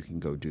so you can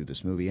go do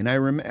this movie." And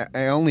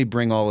I only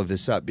bring all of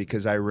this up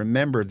because I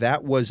remember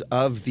that was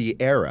of the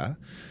era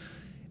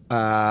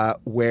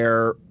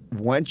where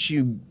once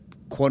you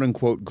quote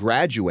unquote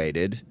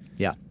graduated,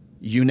 Yeah.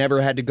 you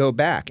never had to go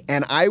back.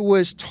 And I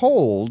was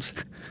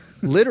told,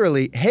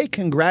 literally, "Hey,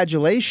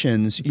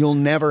 congratulations, you'll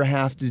never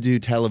have to do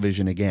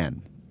television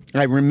again."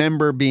 I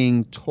remember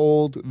being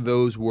told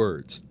those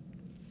words.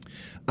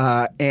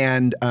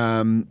 And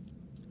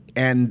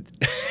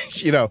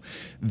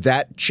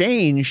that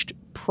changed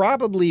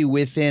probably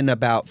within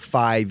about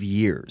 5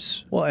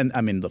 years. Well, and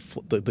I mean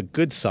the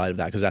good side of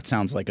that, because that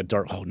sounds like a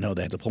dark. Oh no,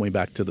 they had to pull me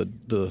back to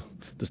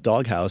this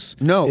doghouse.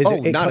 No,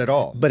 is not at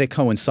all. But it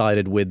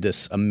coincided with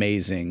this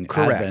amazing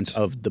Correct. advent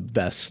of the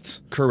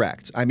best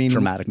Correct. I mean,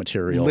 dramatic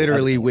material.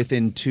 Literally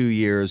within 2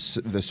 years,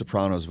 The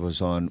Sopranos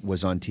was on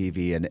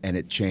TV, and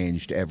it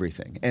changed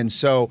everything. And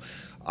so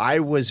I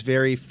was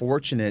very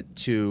fortunate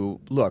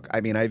to look.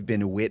 I mean, I've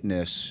been a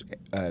witness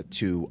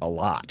to a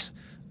lot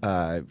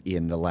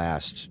in the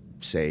last,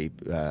 say,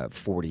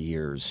 40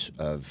 years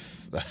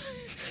of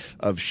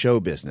show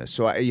business.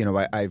 So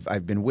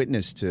I've been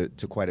witness to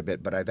quite a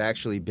bit, but I've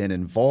actually been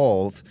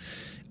involved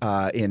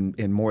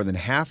in more than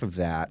half of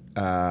that,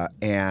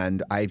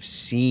 and I've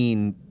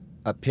seen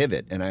a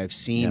pivot and I've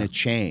seen a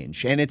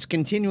change, and it's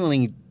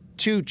continuing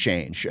to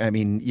change. I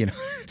mean,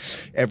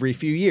 every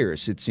few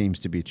years it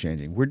seems to be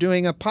changing. We're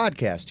doing a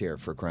podcast here,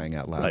 for crying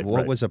out loud.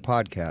 What was a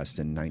podcast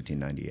in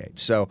 1998?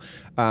 So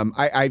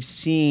I've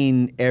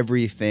seen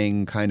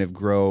everything kind of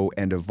grow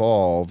and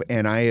evolve,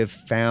 and I have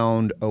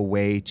found a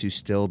way to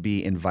still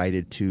be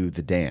invited to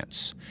the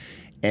dance.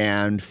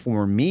 And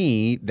for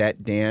me,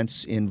 that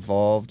dance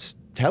involved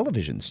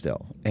television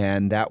still,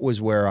 and that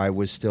was where I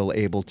was still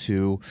able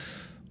to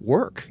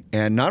work.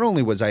 And not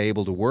only was I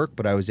able to work,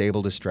 but I was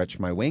able to stretch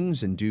my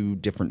wings and do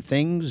different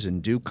things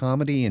and do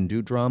comedy and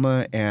do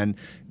drama and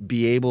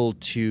be able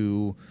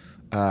to,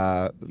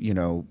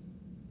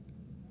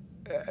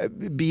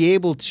 be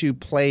able to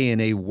play in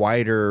a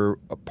wider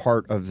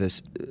part of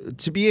this,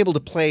 to be able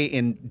to play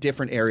in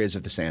different areas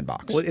of the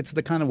sandbox. Well, it's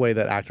the kind of way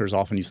that actors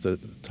often used to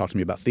talk to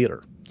me about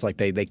theater. It's like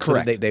they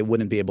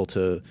wouldn't be able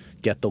to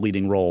get the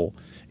leading role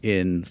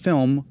in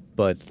film,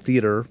 but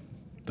theater,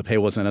 the pay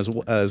wasn't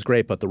as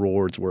great, but the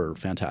rewards were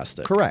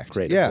fantastic. Correct.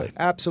 Creatively. Yeah,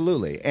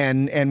 absolutely.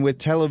 And with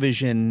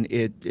television,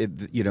 it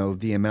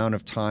the amount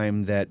of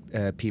time that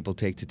people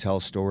take to tell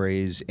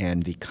stories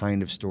and the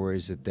kind of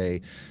stories that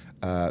they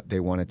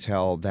want to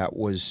tell, that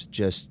was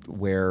just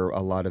where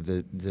a lot of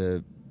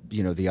the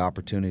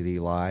opportunity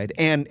lied.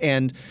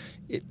 And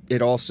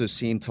it also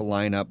seemed to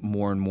line up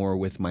more and more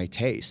with my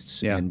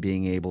tastes and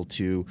being able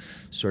to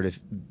sort of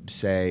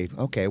say,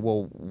 okay,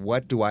 well,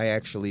 what do I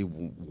actually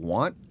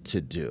want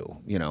to do?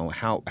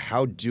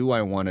 How do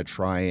I want to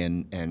try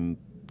and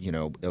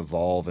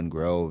evolve and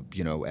grow,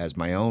 as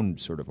my own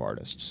sort of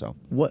artist. So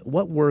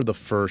what were the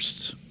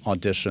first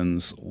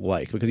auditions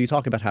like? Because you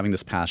talk about having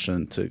this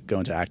passion to go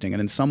into acting,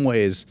 and in some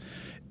ways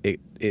it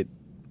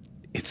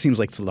seems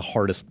like it's the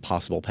hardest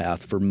possible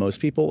path for most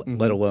people,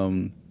 let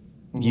alone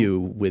you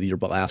with your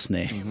last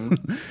name.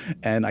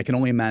 And I can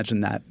only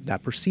imagine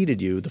that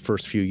preceded you the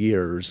first few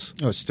years.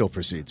 Oh, it still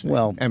precedes me.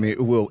 Well, I mean,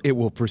 it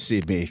will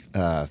precede me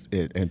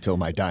until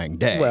my dying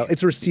day. Well,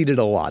 it's receded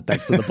a lot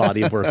thanks to the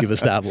body of work you've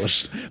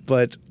established.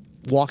 But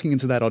walking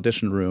into that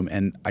audition room,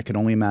 and I can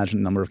only imagine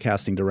a number of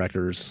casting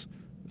directors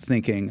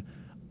thinking,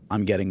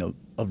 I'm getting a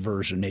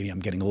version, maybe I'm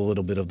getting a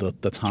little bit of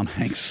the Tom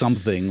Hanks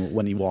something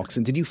when he walks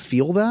in. Did you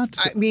feel that?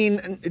 I mean,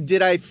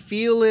 did I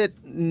feel it?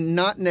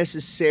 Not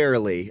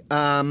necessarily.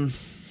 I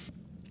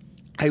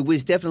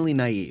was definitely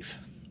naive.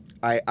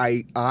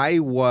 I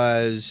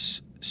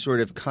was sort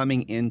of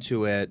coming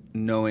into it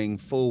knowing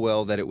full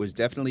well that it was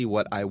definitely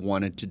what I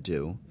wanted to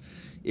do.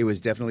 It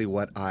was definitely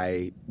what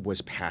I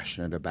was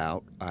passionate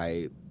about.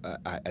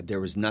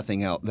 There was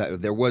nothing else.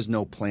 There was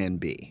no plan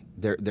B.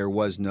 There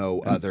was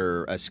no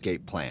other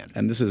escape plan.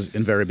 And this is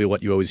invariably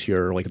what you always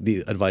hear. Like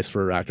the advice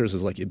for actors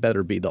is like, it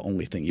better be the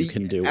only thing you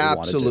can do.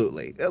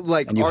 Absolutely. Or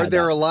like, are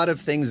there a lot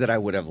of things that I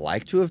would have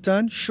liked to have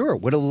done? Sure.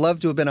 Would have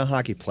loved to have been a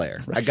hockey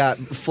player. Right. I got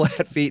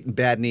flat feet and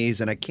bad knees,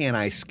 and I can't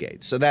ice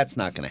skate, so that's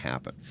not going to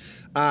happen.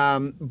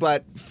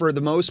 But for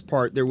the most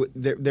part,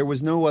 there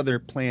was no other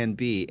plan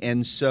B,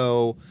 and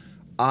so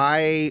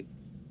I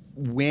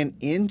went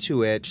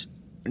into it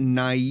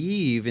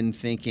naive in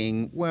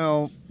thinking,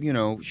 well,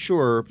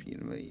 sure,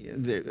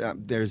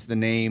 there's the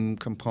name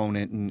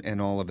component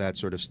and all of that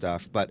sort of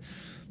stuff, but,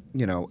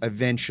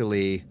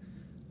 eventually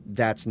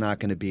that's not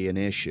going to be an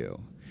issue.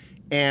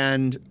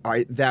 And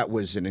that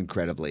was an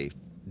incredibly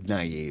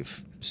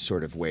naive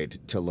sort of way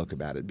to look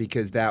about it,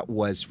 because that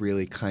was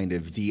really kind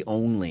of the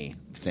only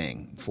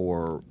thing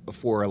for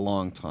a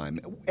long time.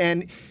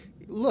 And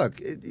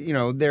look,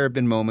 there have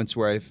been moments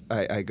where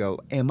I go,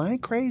 am I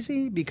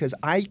crazy? Because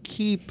I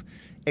keep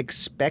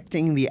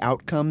expecting the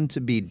outcome to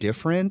be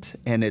different,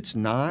 and it's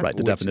not. Right,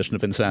 the definition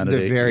of insanity.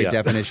 The very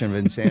definition of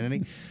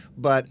insanity.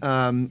 But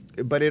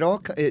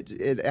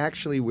it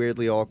actually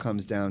weirdly all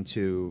comes down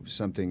to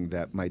something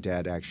that my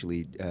dad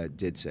actually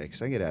did say,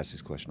 because I get asked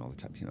this question all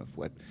the time.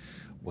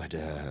 What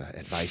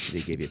advice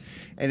did he give you?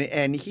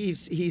 And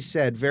he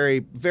said very,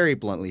 very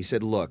bluntly, he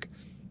said, look,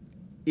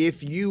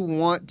 if you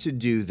want to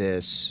do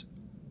this,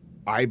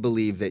 I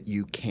believe that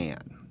you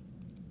can.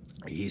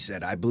 He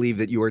said, I believe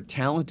that you are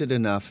talented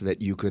enough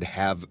that you could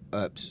have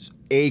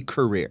a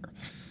career.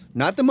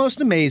 Not the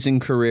most amazing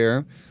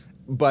career,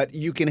 but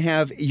you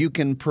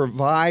can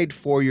provide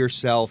for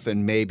yourself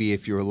and maybe,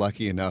 if you're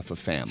lucky enough, a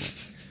family.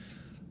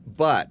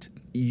 But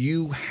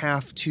you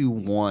have to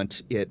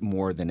want it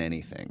more than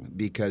anything,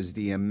 because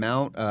the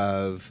amount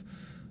of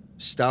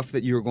stuff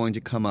that you're going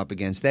to come up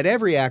against, that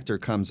every actor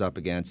comes up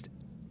against,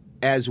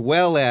 as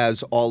well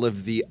as all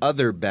of the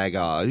other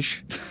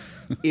baggage,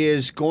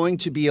 is going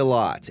to be a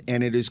lot,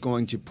 and it is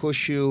going to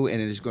push you, and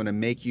it is going to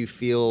make you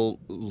feel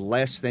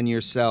less than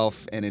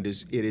yourself, and it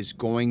is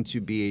going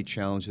to be a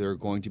challenge. There are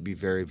going to be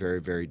very,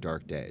 very, very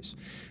dark days.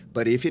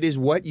 But if it is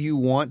what you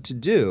want to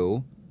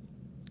do,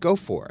 go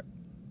for it.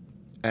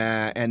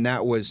 And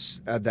that was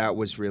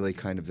really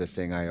kind of the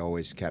thing I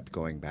always kept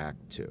going back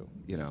to,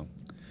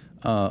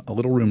 a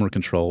little rumor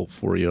control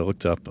for you. I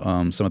looked up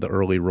some of the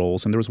early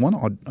roles, and there was one.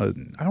 I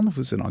don't know if it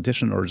was an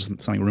audition or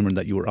just something rumored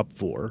that you were up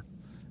for.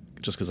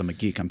 Just because I'm a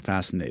geek, I'm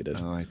fascinated.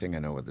 Oh, I think I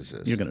know what this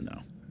is. You're gonna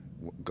know.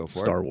 Go for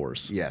it. Star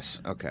Wars. Yes.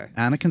 Okay.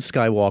 Anakin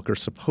Skywalker.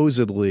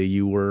 Supposedly,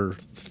 you were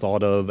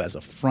thought of as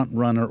a front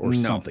runner or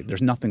something.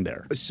 There's nothing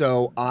there.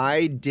 So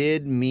I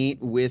did meet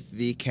with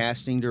the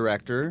casting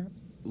director,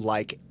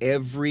 like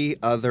every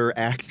other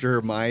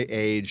actor my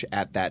age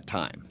at that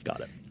time.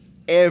 Got it.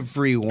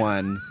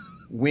 Everyone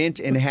went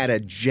and had a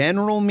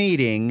general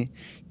meeting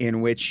in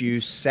which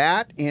you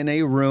sat in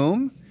a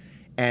room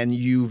and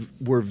you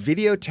were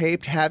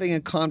videotaped having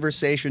a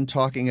conversation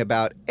talking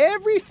about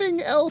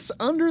everything else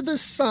under the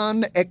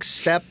sun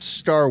except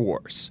Star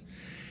Wars.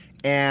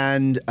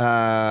 And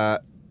I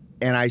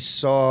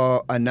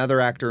saw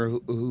another actor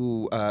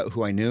who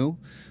I knew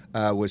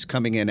was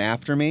coming in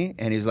after me,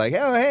 and he's like,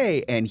 "Oh,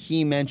 hey!" And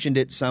he mentioned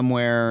it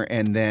somewhere,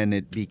 and then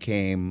it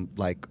became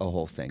like a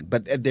whole thing.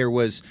 But there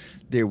was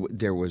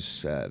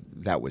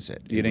that was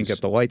it. You didn't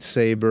get the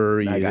lightsaber.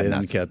 I You got didn't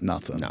nothing. get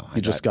nothing. No,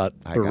 you just got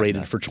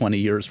berated for 20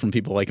 years from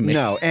people like me.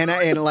 No, and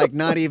like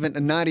not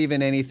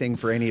even anything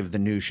for any of the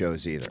new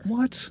shows either.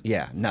 What?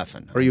 Yeah,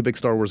 nothing. Are you a big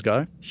Star Wars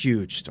guy?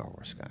 Huge Star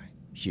Wars guy.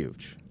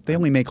 Huge. They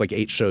only make like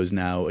 8 shows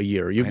now a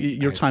year.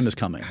 Your time is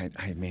coming.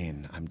 I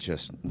mean, I'm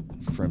just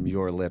from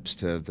your lips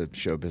to the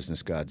show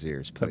business god's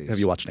ears, please. Have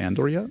you watched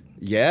Andor yet?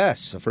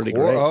 Yes, of Pretty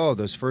course. great. Oh,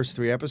 those first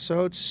 3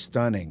 episodes,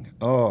 stunning.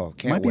 Oh,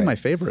 can't Might wait. be my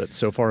favorite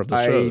so far of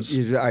the shows.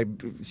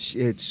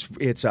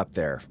 It's up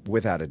there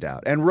without a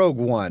doubt. And Rogue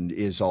One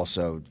is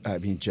also, I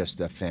mean, just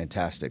a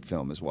fantastic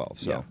film as well.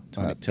 So Yeah,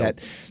 Tony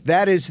Tilt.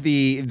 that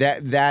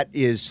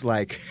is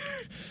like.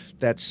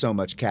 That's so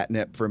much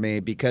catnip for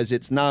me because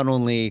it's not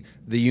only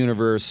the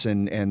universe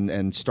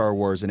and Star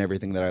Wars and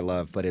everything that I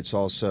love, but it's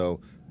also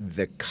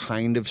the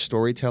kind of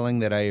storytelling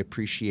that I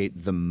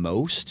appreciate the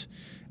most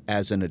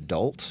as an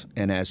adult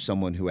and as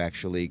someone who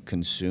actually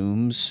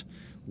consumes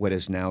what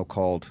is now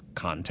called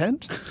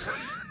content.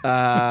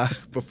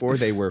 Before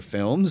they were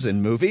films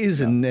and movies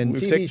and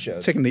We've TV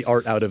shows. taken the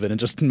art out of it and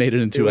just made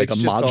it into like a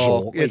It's just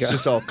module. It's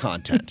just all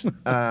content.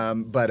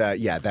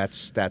 Yeah,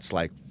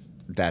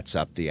 that's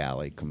up the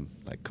alley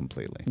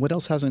completely. What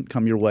else hasn't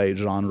come your way,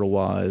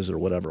 genre-wise or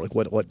whatever? Like,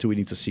 what do we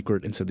need to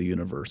secret into the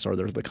universe? Are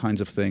there the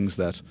kinds of things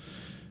that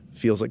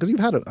feels like, because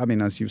you've had,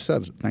 as you've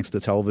said, thanks to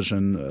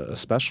television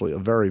especially, a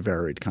very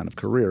varied kind of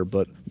career.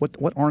 But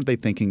what aren't they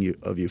thinking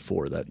of you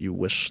for that you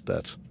wish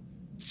that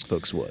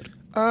folks would?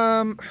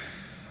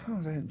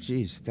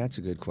 Geez, that's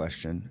a good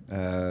question.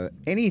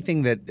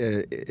 Anything that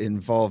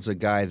involves a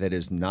guy that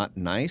is not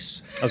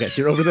nice. Okay,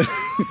 so you're over there.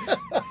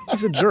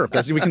 He's a jerk,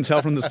 as we can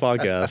tell from this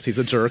podcast. He's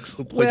a jerk.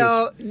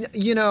 Well,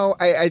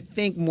 I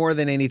think more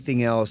than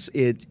anything else,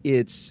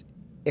 it's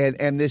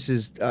and this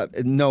is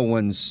no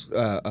one's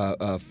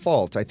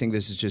fault. I think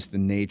this is just the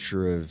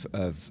nature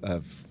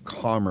of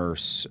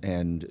commerce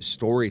and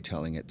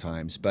storytelling at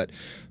times. But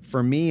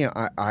for me,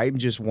 I'm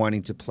just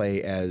wanting to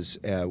play as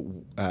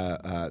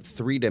a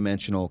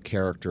three-dimensional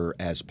character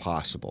as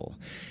possible,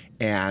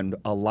 and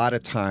a lot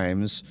of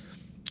times,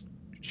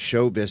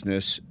 show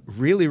business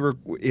really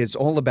is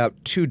all about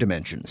 2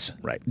 dimensions.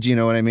 Right. Do you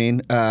know what I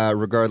mean?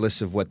 Regardless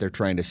of what they're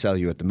trying to sell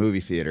you at the movie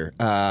theater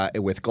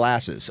with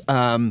glasses.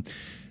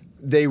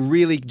 They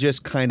really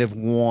just kind of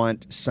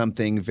want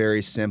something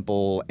very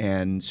simple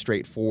and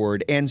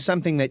straightforward and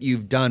something that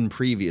you've done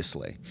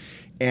previously.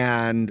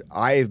 And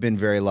I have been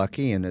very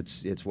lucky, and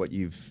it's what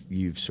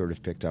you've sort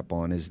of picked up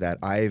on, is that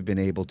I've been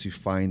able to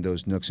find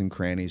those nooks and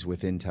crannies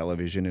within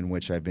television in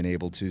which I've been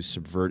able to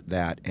subvert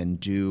that and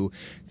do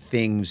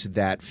things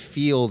that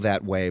feel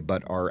that way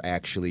but are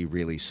actually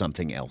really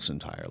something else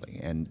entirely.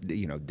 And,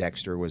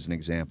 Dexter was an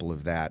example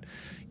of that.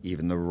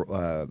 Even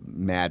the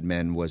Mad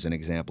Men was an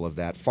example of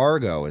that.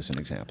 Fargo is an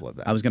example of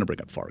that. I was going to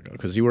bring up Fargo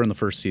because you were in the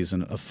first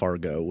season of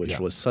Fargo, which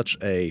was such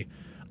a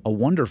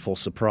wonderful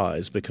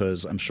surprise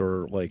because I'm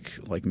sure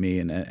like me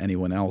and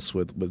anyone else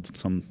with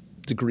some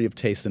degree of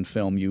taste in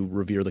film, you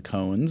revere the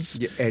Coens.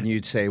 Yeah, and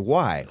you'd say,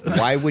 why?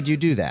 Why would you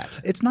do that?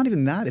 It's not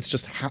even that. It's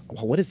just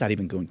what is that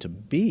even going to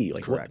be?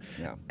 Like, correct.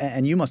 Yeah.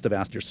 And you must have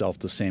asked yourself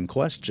the same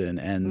question,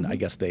 and I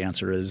guess the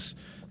answer is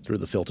through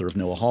the filter of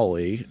Noah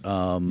Hawley,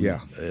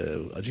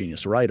 a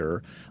genius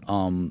writer.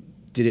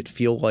 Did it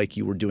feel like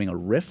you were doing a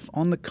riff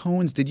on the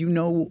Coens? Did you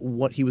know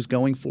what he was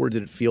going for?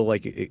 Did it feel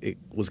like it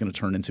was going to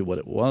turn into what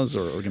it was,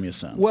 or give me a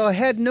sense? Well, I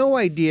had no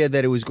idea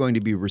that it was going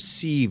to be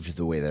received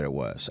the way that it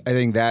was. I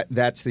think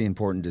that's the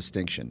important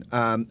distinction.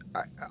 I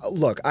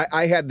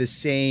had the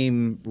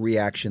same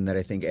reaction that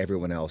I think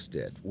everyone else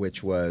did,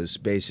 which was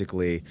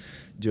basically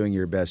doing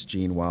your best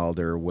Gene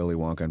Wilder, Willy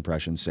Wonka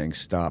impression, saying,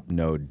 "Stop,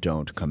 no,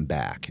 don't, come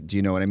back." Do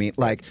you know what I mean?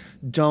 Like,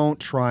 don't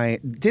try.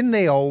 Didn't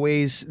they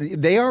always?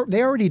 They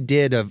already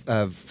did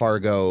a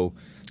Fargo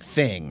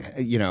thing.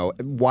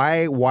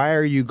 Why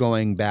are you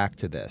going back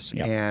to this?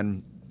 Yep.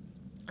 And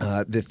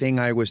the thing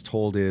I was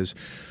told is,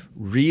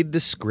 read the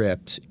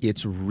script.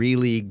 It's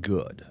really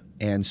good.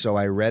 And so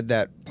I read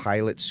that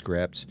pilot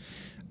script,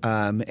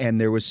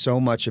 and there was so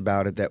much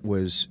about it that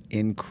was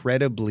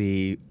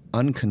incredibly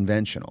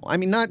unconventional. I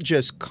mean, not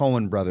just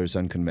Coen Brothers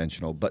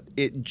unconventional, but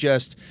it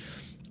just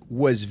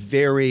was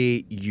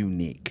very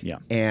unique. Yeah.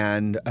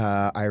 And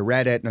I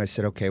read it and I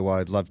said, okay, well,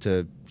 I'd love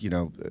to,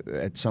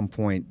 at some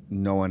point,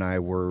 Noah and I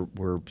were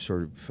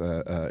sort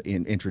of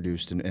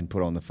introduced and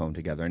put on the phone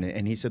together.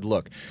 And he said,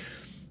 look,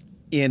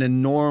 in a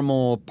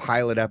normal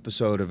pilot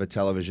episode of a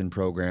television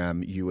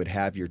program, you would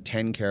have your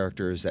 10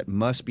 characters that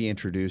must be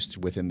introduced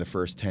within the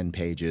first 10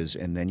 pages,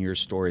 and then your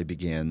story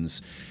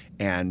begins,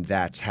 and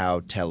that's how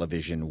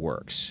television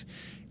works.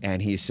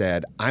 And he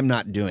said, I'm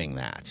not doing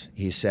that.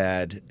 He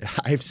said,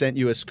 I've sent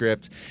you a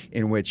script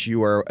in which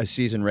you are a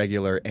season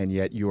regular, and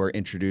yet you are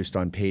introduced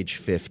on page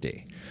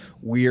 50.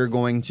 We are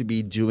going to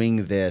be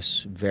doing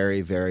this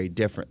very, very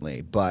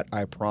differently, but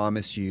I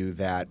promise you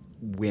that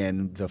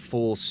when the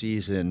full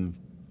season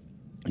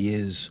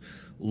is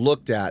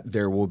looked at,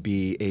 there will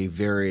be a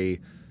very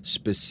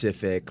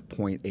specific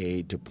point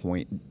A to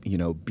point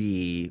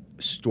B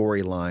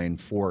storyline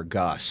for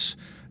Gus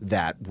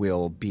that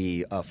will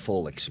be a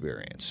full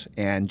experience.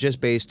 And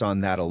just based on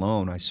that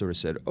alone, I sort of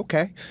said,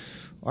 okay,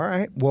 all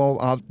right, well,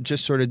 I'll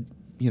just sort of,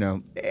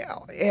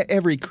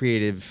 every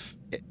creative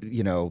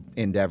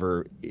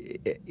endeavor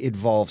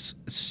involves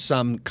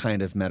some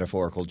kind of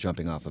metaphorical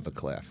jumping off of a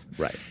cliff.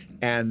 Right.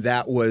 And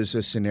that was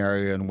a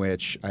scenario in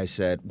which I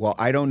said, well,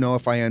 I don't know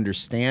if I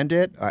understand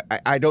it.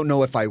 I don't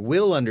know if I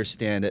will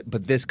understand it,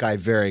 but this guy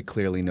very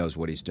clearly knows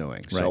what he's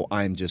doing. Right. So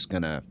I'm just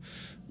gonna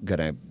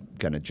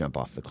jump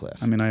off the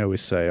cliff. I mean, I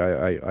always say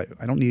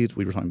I don't need.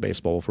 We were talking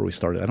baseball before we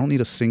started. I don't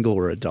need a single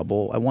or a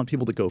double. I want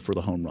people to go for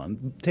the home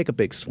run, take a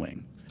big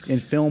swing. In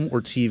film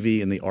or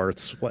TV, in the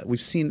arts,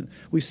 we've seen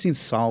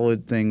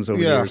solid things over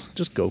the years.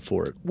 Just go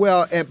for it.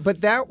 Well, but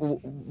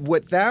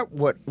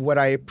what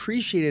I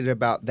appreciated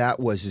about that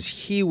is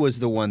he was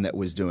the one that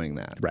was doing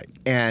that, right?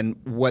 And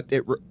what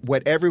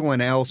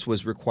everyone else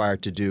was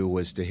required to do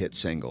was to hit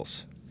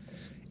singles.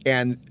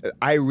 And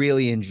I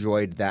really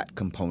enjoyed that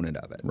component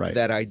of it. Right.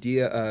 That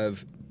idea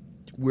of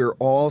we're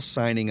all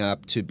signing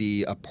up to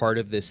be a part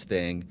of this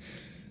thing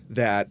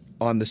that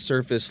on the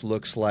surface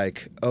looks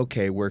like,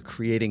 okay, we're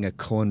creating a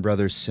Coen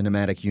Brothers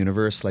cinematic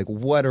universe. Like,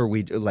 what are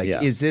we like?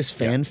 Yeah. Is this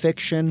fan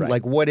fiction? Right.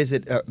 Like, what is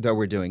it that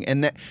we're doing?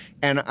 And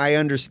I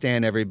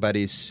understand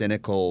everybody's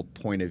cynical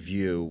point of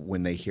view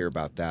when they hear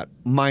about that.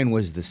 Mine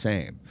was the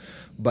same.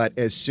 But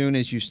as soon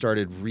as you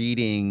started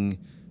reading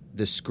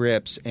the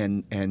scripts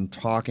and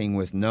talking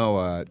with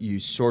Noah, you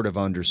sort of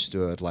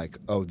understood, like,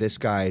 oh, this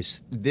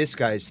guy's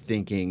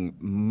thinking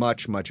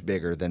much, much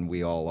bigger than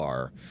we all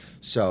are.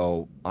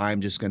 So I'm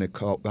just going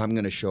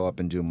to show up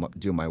and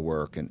do my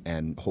work,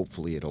 and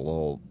hopefully it'll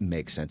all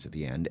make sense at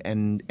the end,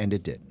 and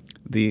it did.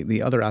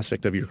 The other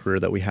aspect of your career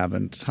that we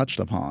haven't touched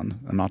upon,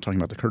 I'm not talking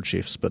about the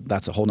kerchiefs, but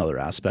that's a whole other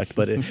aspect.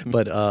 But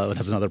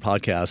that's another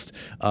podcast.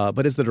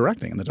 But is the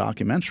directing and the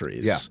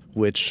documentaries,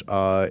 which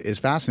is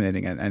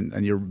fascinating,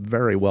 and you're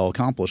very well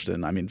accomplished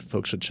in. I mean,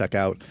 folks should check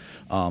out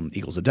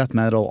Eagles of Death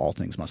Metal, All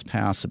Things Must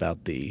Pass,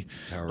 about the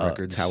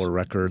Tower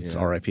Records,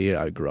 R.I.P.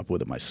 I grew up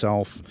with it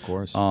myself. Of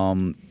course.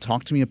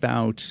 Talk to me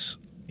about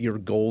your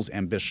goals,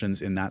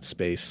 ambitions in that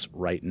space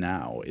right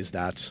now. Is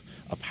that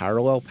a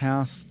parallel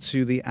path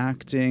to the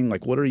acting?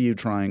 Like, what are you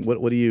trying?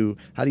 How do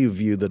you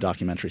view the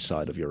documentary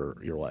side of your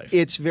life?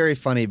 It's very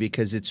funny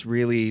because it's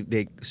really,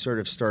 they sort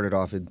of started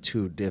off in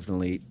two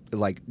differently,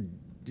 like,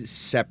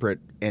 separate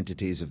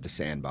entities of the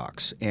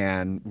sandbox.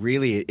 And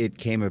really it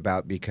came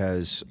about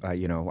because,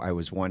 I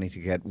was wanting to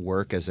get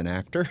work as an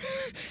actor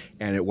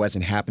and it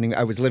wasn't happening.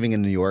 I was living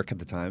in New York at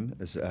the time,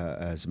 as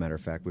a matter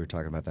of fact. We were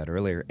talking about that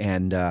earlier.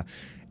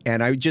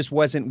 And I just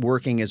wasn't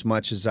working as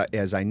much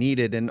as I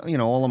needed. And,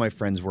 all of my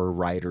friends were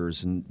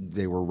writers and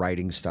they were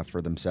writing stuff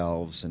for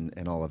themselves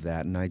and all of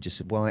that. And I just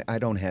said, well, I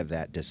don't have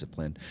that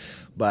discipline.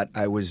 But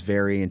I was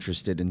very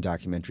interested in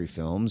documentary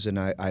films, and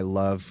I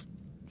love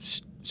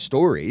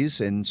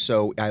stories. And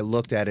so I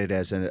looked at it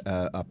as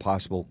a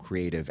possible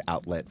creative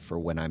outlet for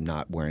when I'm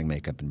not wearing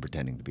makeup and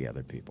pretending to be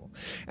other people.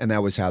 And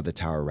that was how the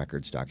Tower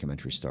Records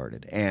documentary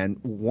started. And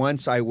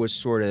once I was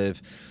sort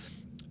of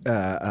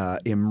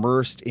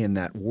immersed in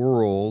that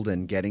world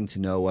and getting to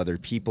know other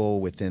people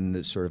within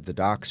the sort of the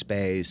doc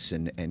space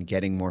and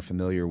getting more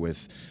familiar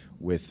with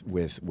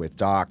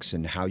docs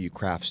and how you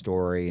craft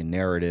story and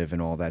narrative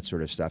and all that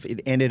sort of stuff, it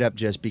ended up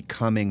just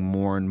becoming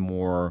more and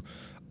more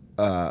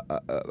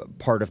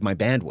part of my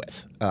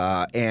bandwidth.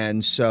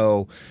 And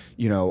so,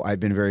 I've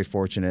been very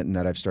fortunate in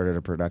that I've started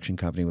a production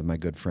company with my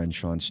good friend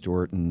Sean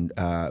Stewart, and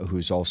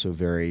who's also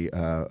very,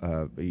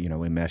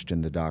 enmeshed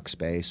in the doc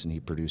space, and he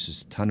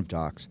produces a ton of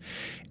docs.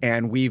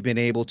 And we've been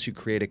able to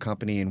create a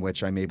company in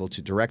which I'm able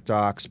to direct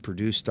docs,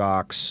 produce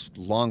docs,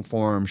 long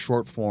form,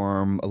 short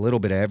form, a little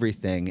bit of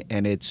everything.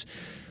 And it's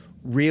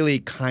really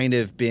kind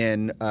of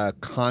been a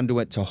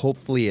conduit to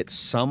hopefully at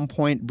some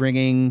point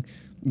bringing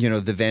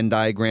the Venn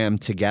diagram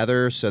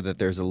together so that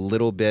there's a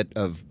little bit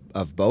of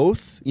of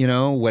both, you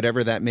know,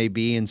 whatever that may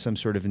be in some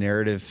sort of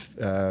narrative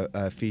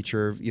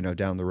feature, you know,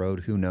 down the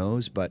road, who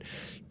knows? But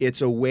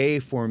it's a way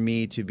for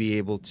me to be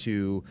able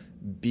to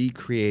be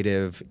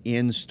creative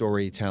in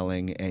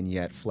storytelling and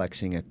yet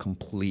flexing a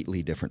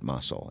completely different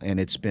muscle. And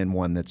it's been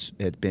one it's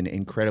been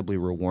incredibly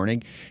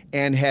rewarding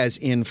and has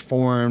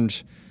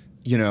informed,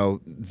 you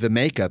know, the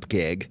makeup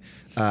gig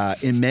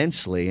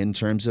immensely in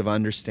terms of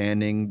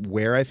understanding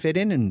where I fit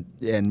in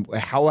and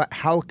how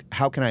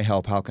can I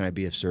help? How can I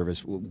be of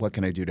service? What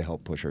can I do to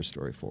help push our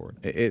story forward?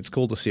 It's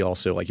cool to see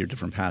also like your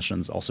different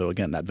passions. Also,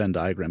 again, that Venn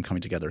diagram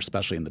coming together,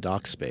 especially in the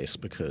doc space,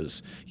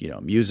 because you know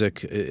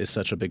music is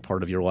such a big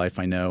part of your life.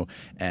 I know,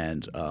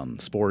 and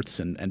sports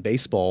and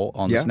baseball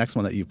on this next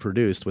one that you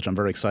produced, which I'm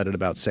very excited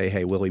about. Say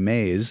Hey Willie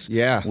Mays,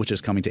 which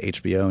is coming to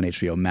HBO and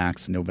HBO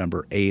Max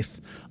November 8th.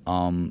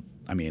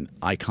 I mean,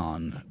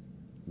 icon.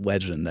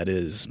 Legend that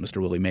is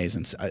Mr. Willie Mays,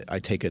 and I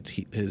take it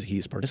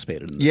he's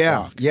participated in this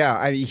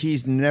doc.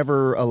 He's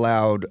never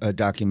allowed a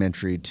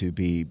documentary to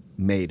be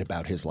made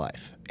about his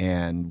life,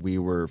 and we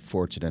were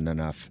fortunate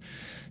enough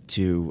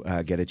to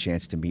get a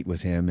chance to meet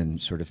with him and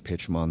sort of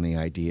pitch him on the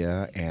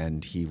idea,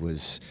 and he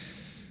was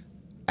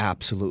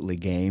absolutely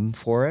game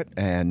for it,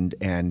 and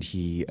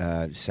he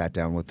sat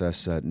down with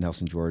us.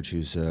 Nelson George,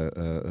 who's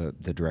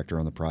the director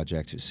on the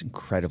project, is an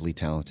incredibly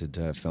talented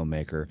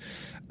filmmaker,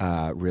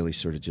 really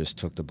sort of just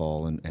took the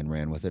ball and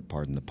ran with it.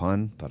 Pardon the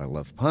pun, but I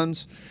love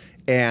puns.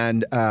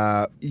 And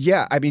I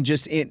mean,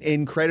 just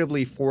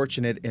incredibly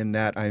fortunate in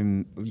that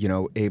I'm, you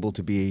know, able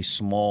to be a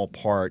small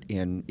part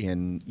in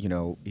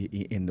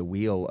the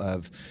wheel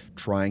of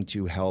trying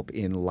to help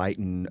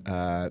enlighten,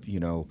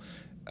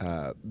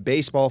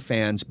 baseball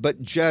fans,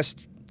 but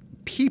just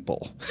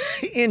people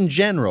in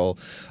general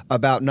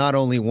about not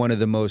only one of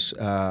the most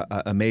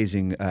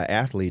amazing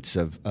athletes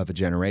of a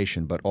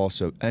generation, but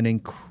also an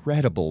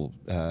incredible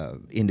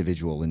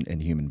individual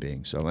and human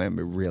being. So I'm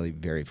really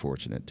very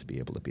fortunate to be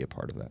able to be a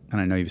part of that.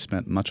 And I know you've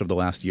spent much of the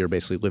last year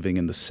basically living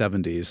in the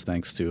 70s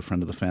thanks to a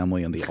friend of the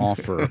family and The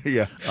Offer.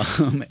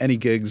 Any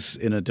gigs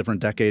in a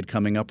different decade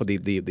coming up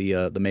with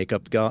the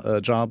makeup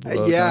job?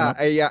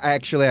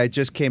 Actually, I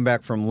just came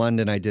back from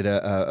London. I did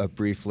a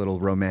brief little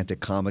romantic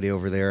comedy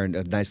over there, and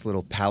a nice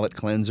little palate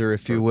cleanser,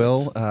 if you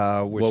will.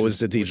 What was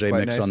the DJ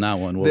mix on that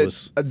one?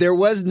 There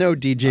was no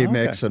DJ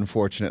mix,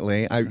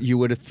 unfortunately. You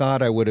would have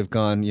thought I would have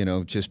gone, you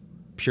know, just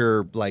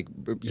pure, like,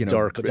 you know,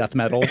 dark death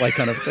metal, like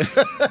kind of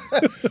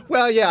thing.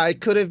 Well, yeah,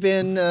 it could have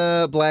been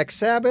Black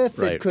Sabbath.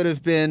 Right. It could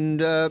have been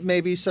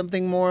maybe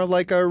something more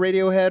like a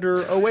Radiohead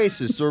or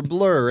Oasis or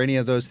Blur, or any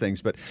of those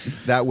things. But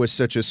that was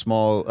such a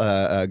small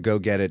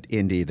go-get-it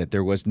indie that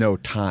there was no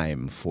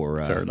time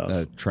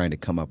for trying to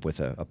come up with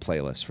a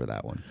playlist for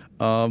that one.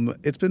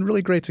 It's been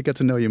really great to get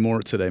to know you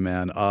more today,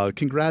 man.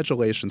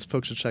 Congratulations.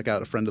 Folks should check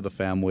out A Friend of the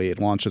Family. It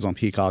launches on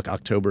Peacock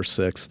October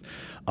 6th.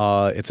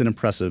 It's an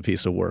impressive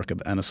piece of work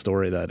and a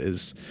story that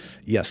is,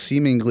 yes,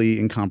 seemingly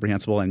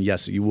incomprehensible. And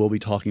yes, you will be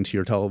talking to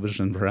your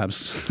television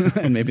perhaps,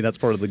 and maybe that's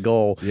part of the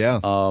goal. Yeah.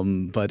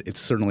 But it's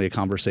certainly a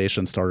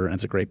conversation starter, and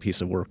it's a great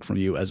piece of work from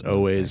you, as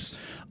always.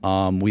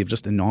 We've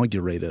just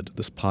inaugurated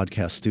this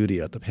podcast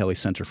studio at the Paley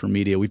Center for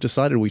Media. We've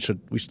decided we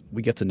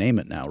get to name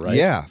it now, right?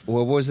 Yeah.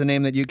 Well, what was the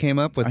name that you came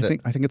up with?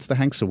 I think it's the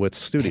Hanksowitz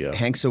Studio.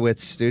 Hanksowitz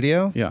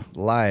Studio? Yeah.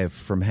 Live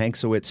from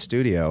Hanksowitz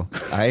Studio.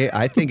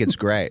 I think it's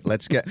great.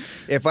 Let's get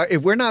if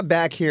we're not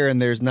back here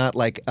and there's not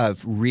like a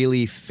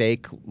really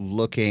fake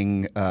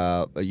looking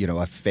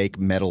a fake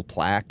metal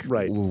plaque,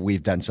 right,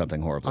 we've done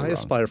something horribly wrong.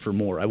 Aspire for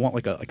more. I want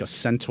like a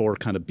centaur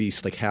kind of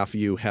beast, like half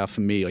you, half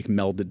me, like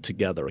melded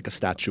together, like a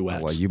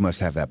statuette. Well, you must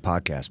have that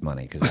podcast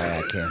money, because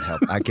I can't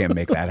help. I can't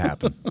make that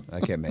happen.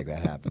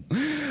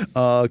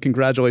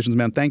 Congratulations,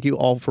 man. Thank you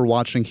all for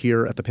watching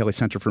here at the Paley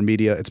Center for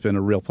Media. It's been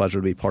a real pleasure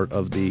to be part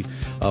of the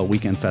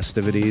weekend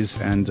festivities.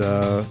 And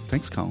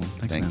thanks, Colin.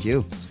 Thank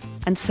you.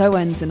 And so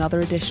ends another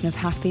edition of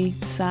Happy,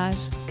 Sad,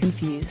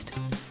 Confused.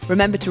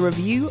 Remember to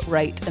review,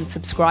 rate, and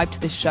subscribe to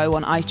this show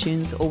on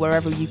iTunes or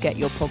wherever you get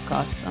your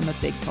podcasts. I'm a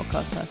big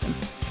podcast person.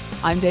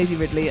 I'm Daisy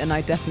Ridley, and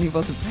I definitely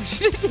wasn't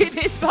pressured to do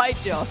this by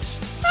Josh.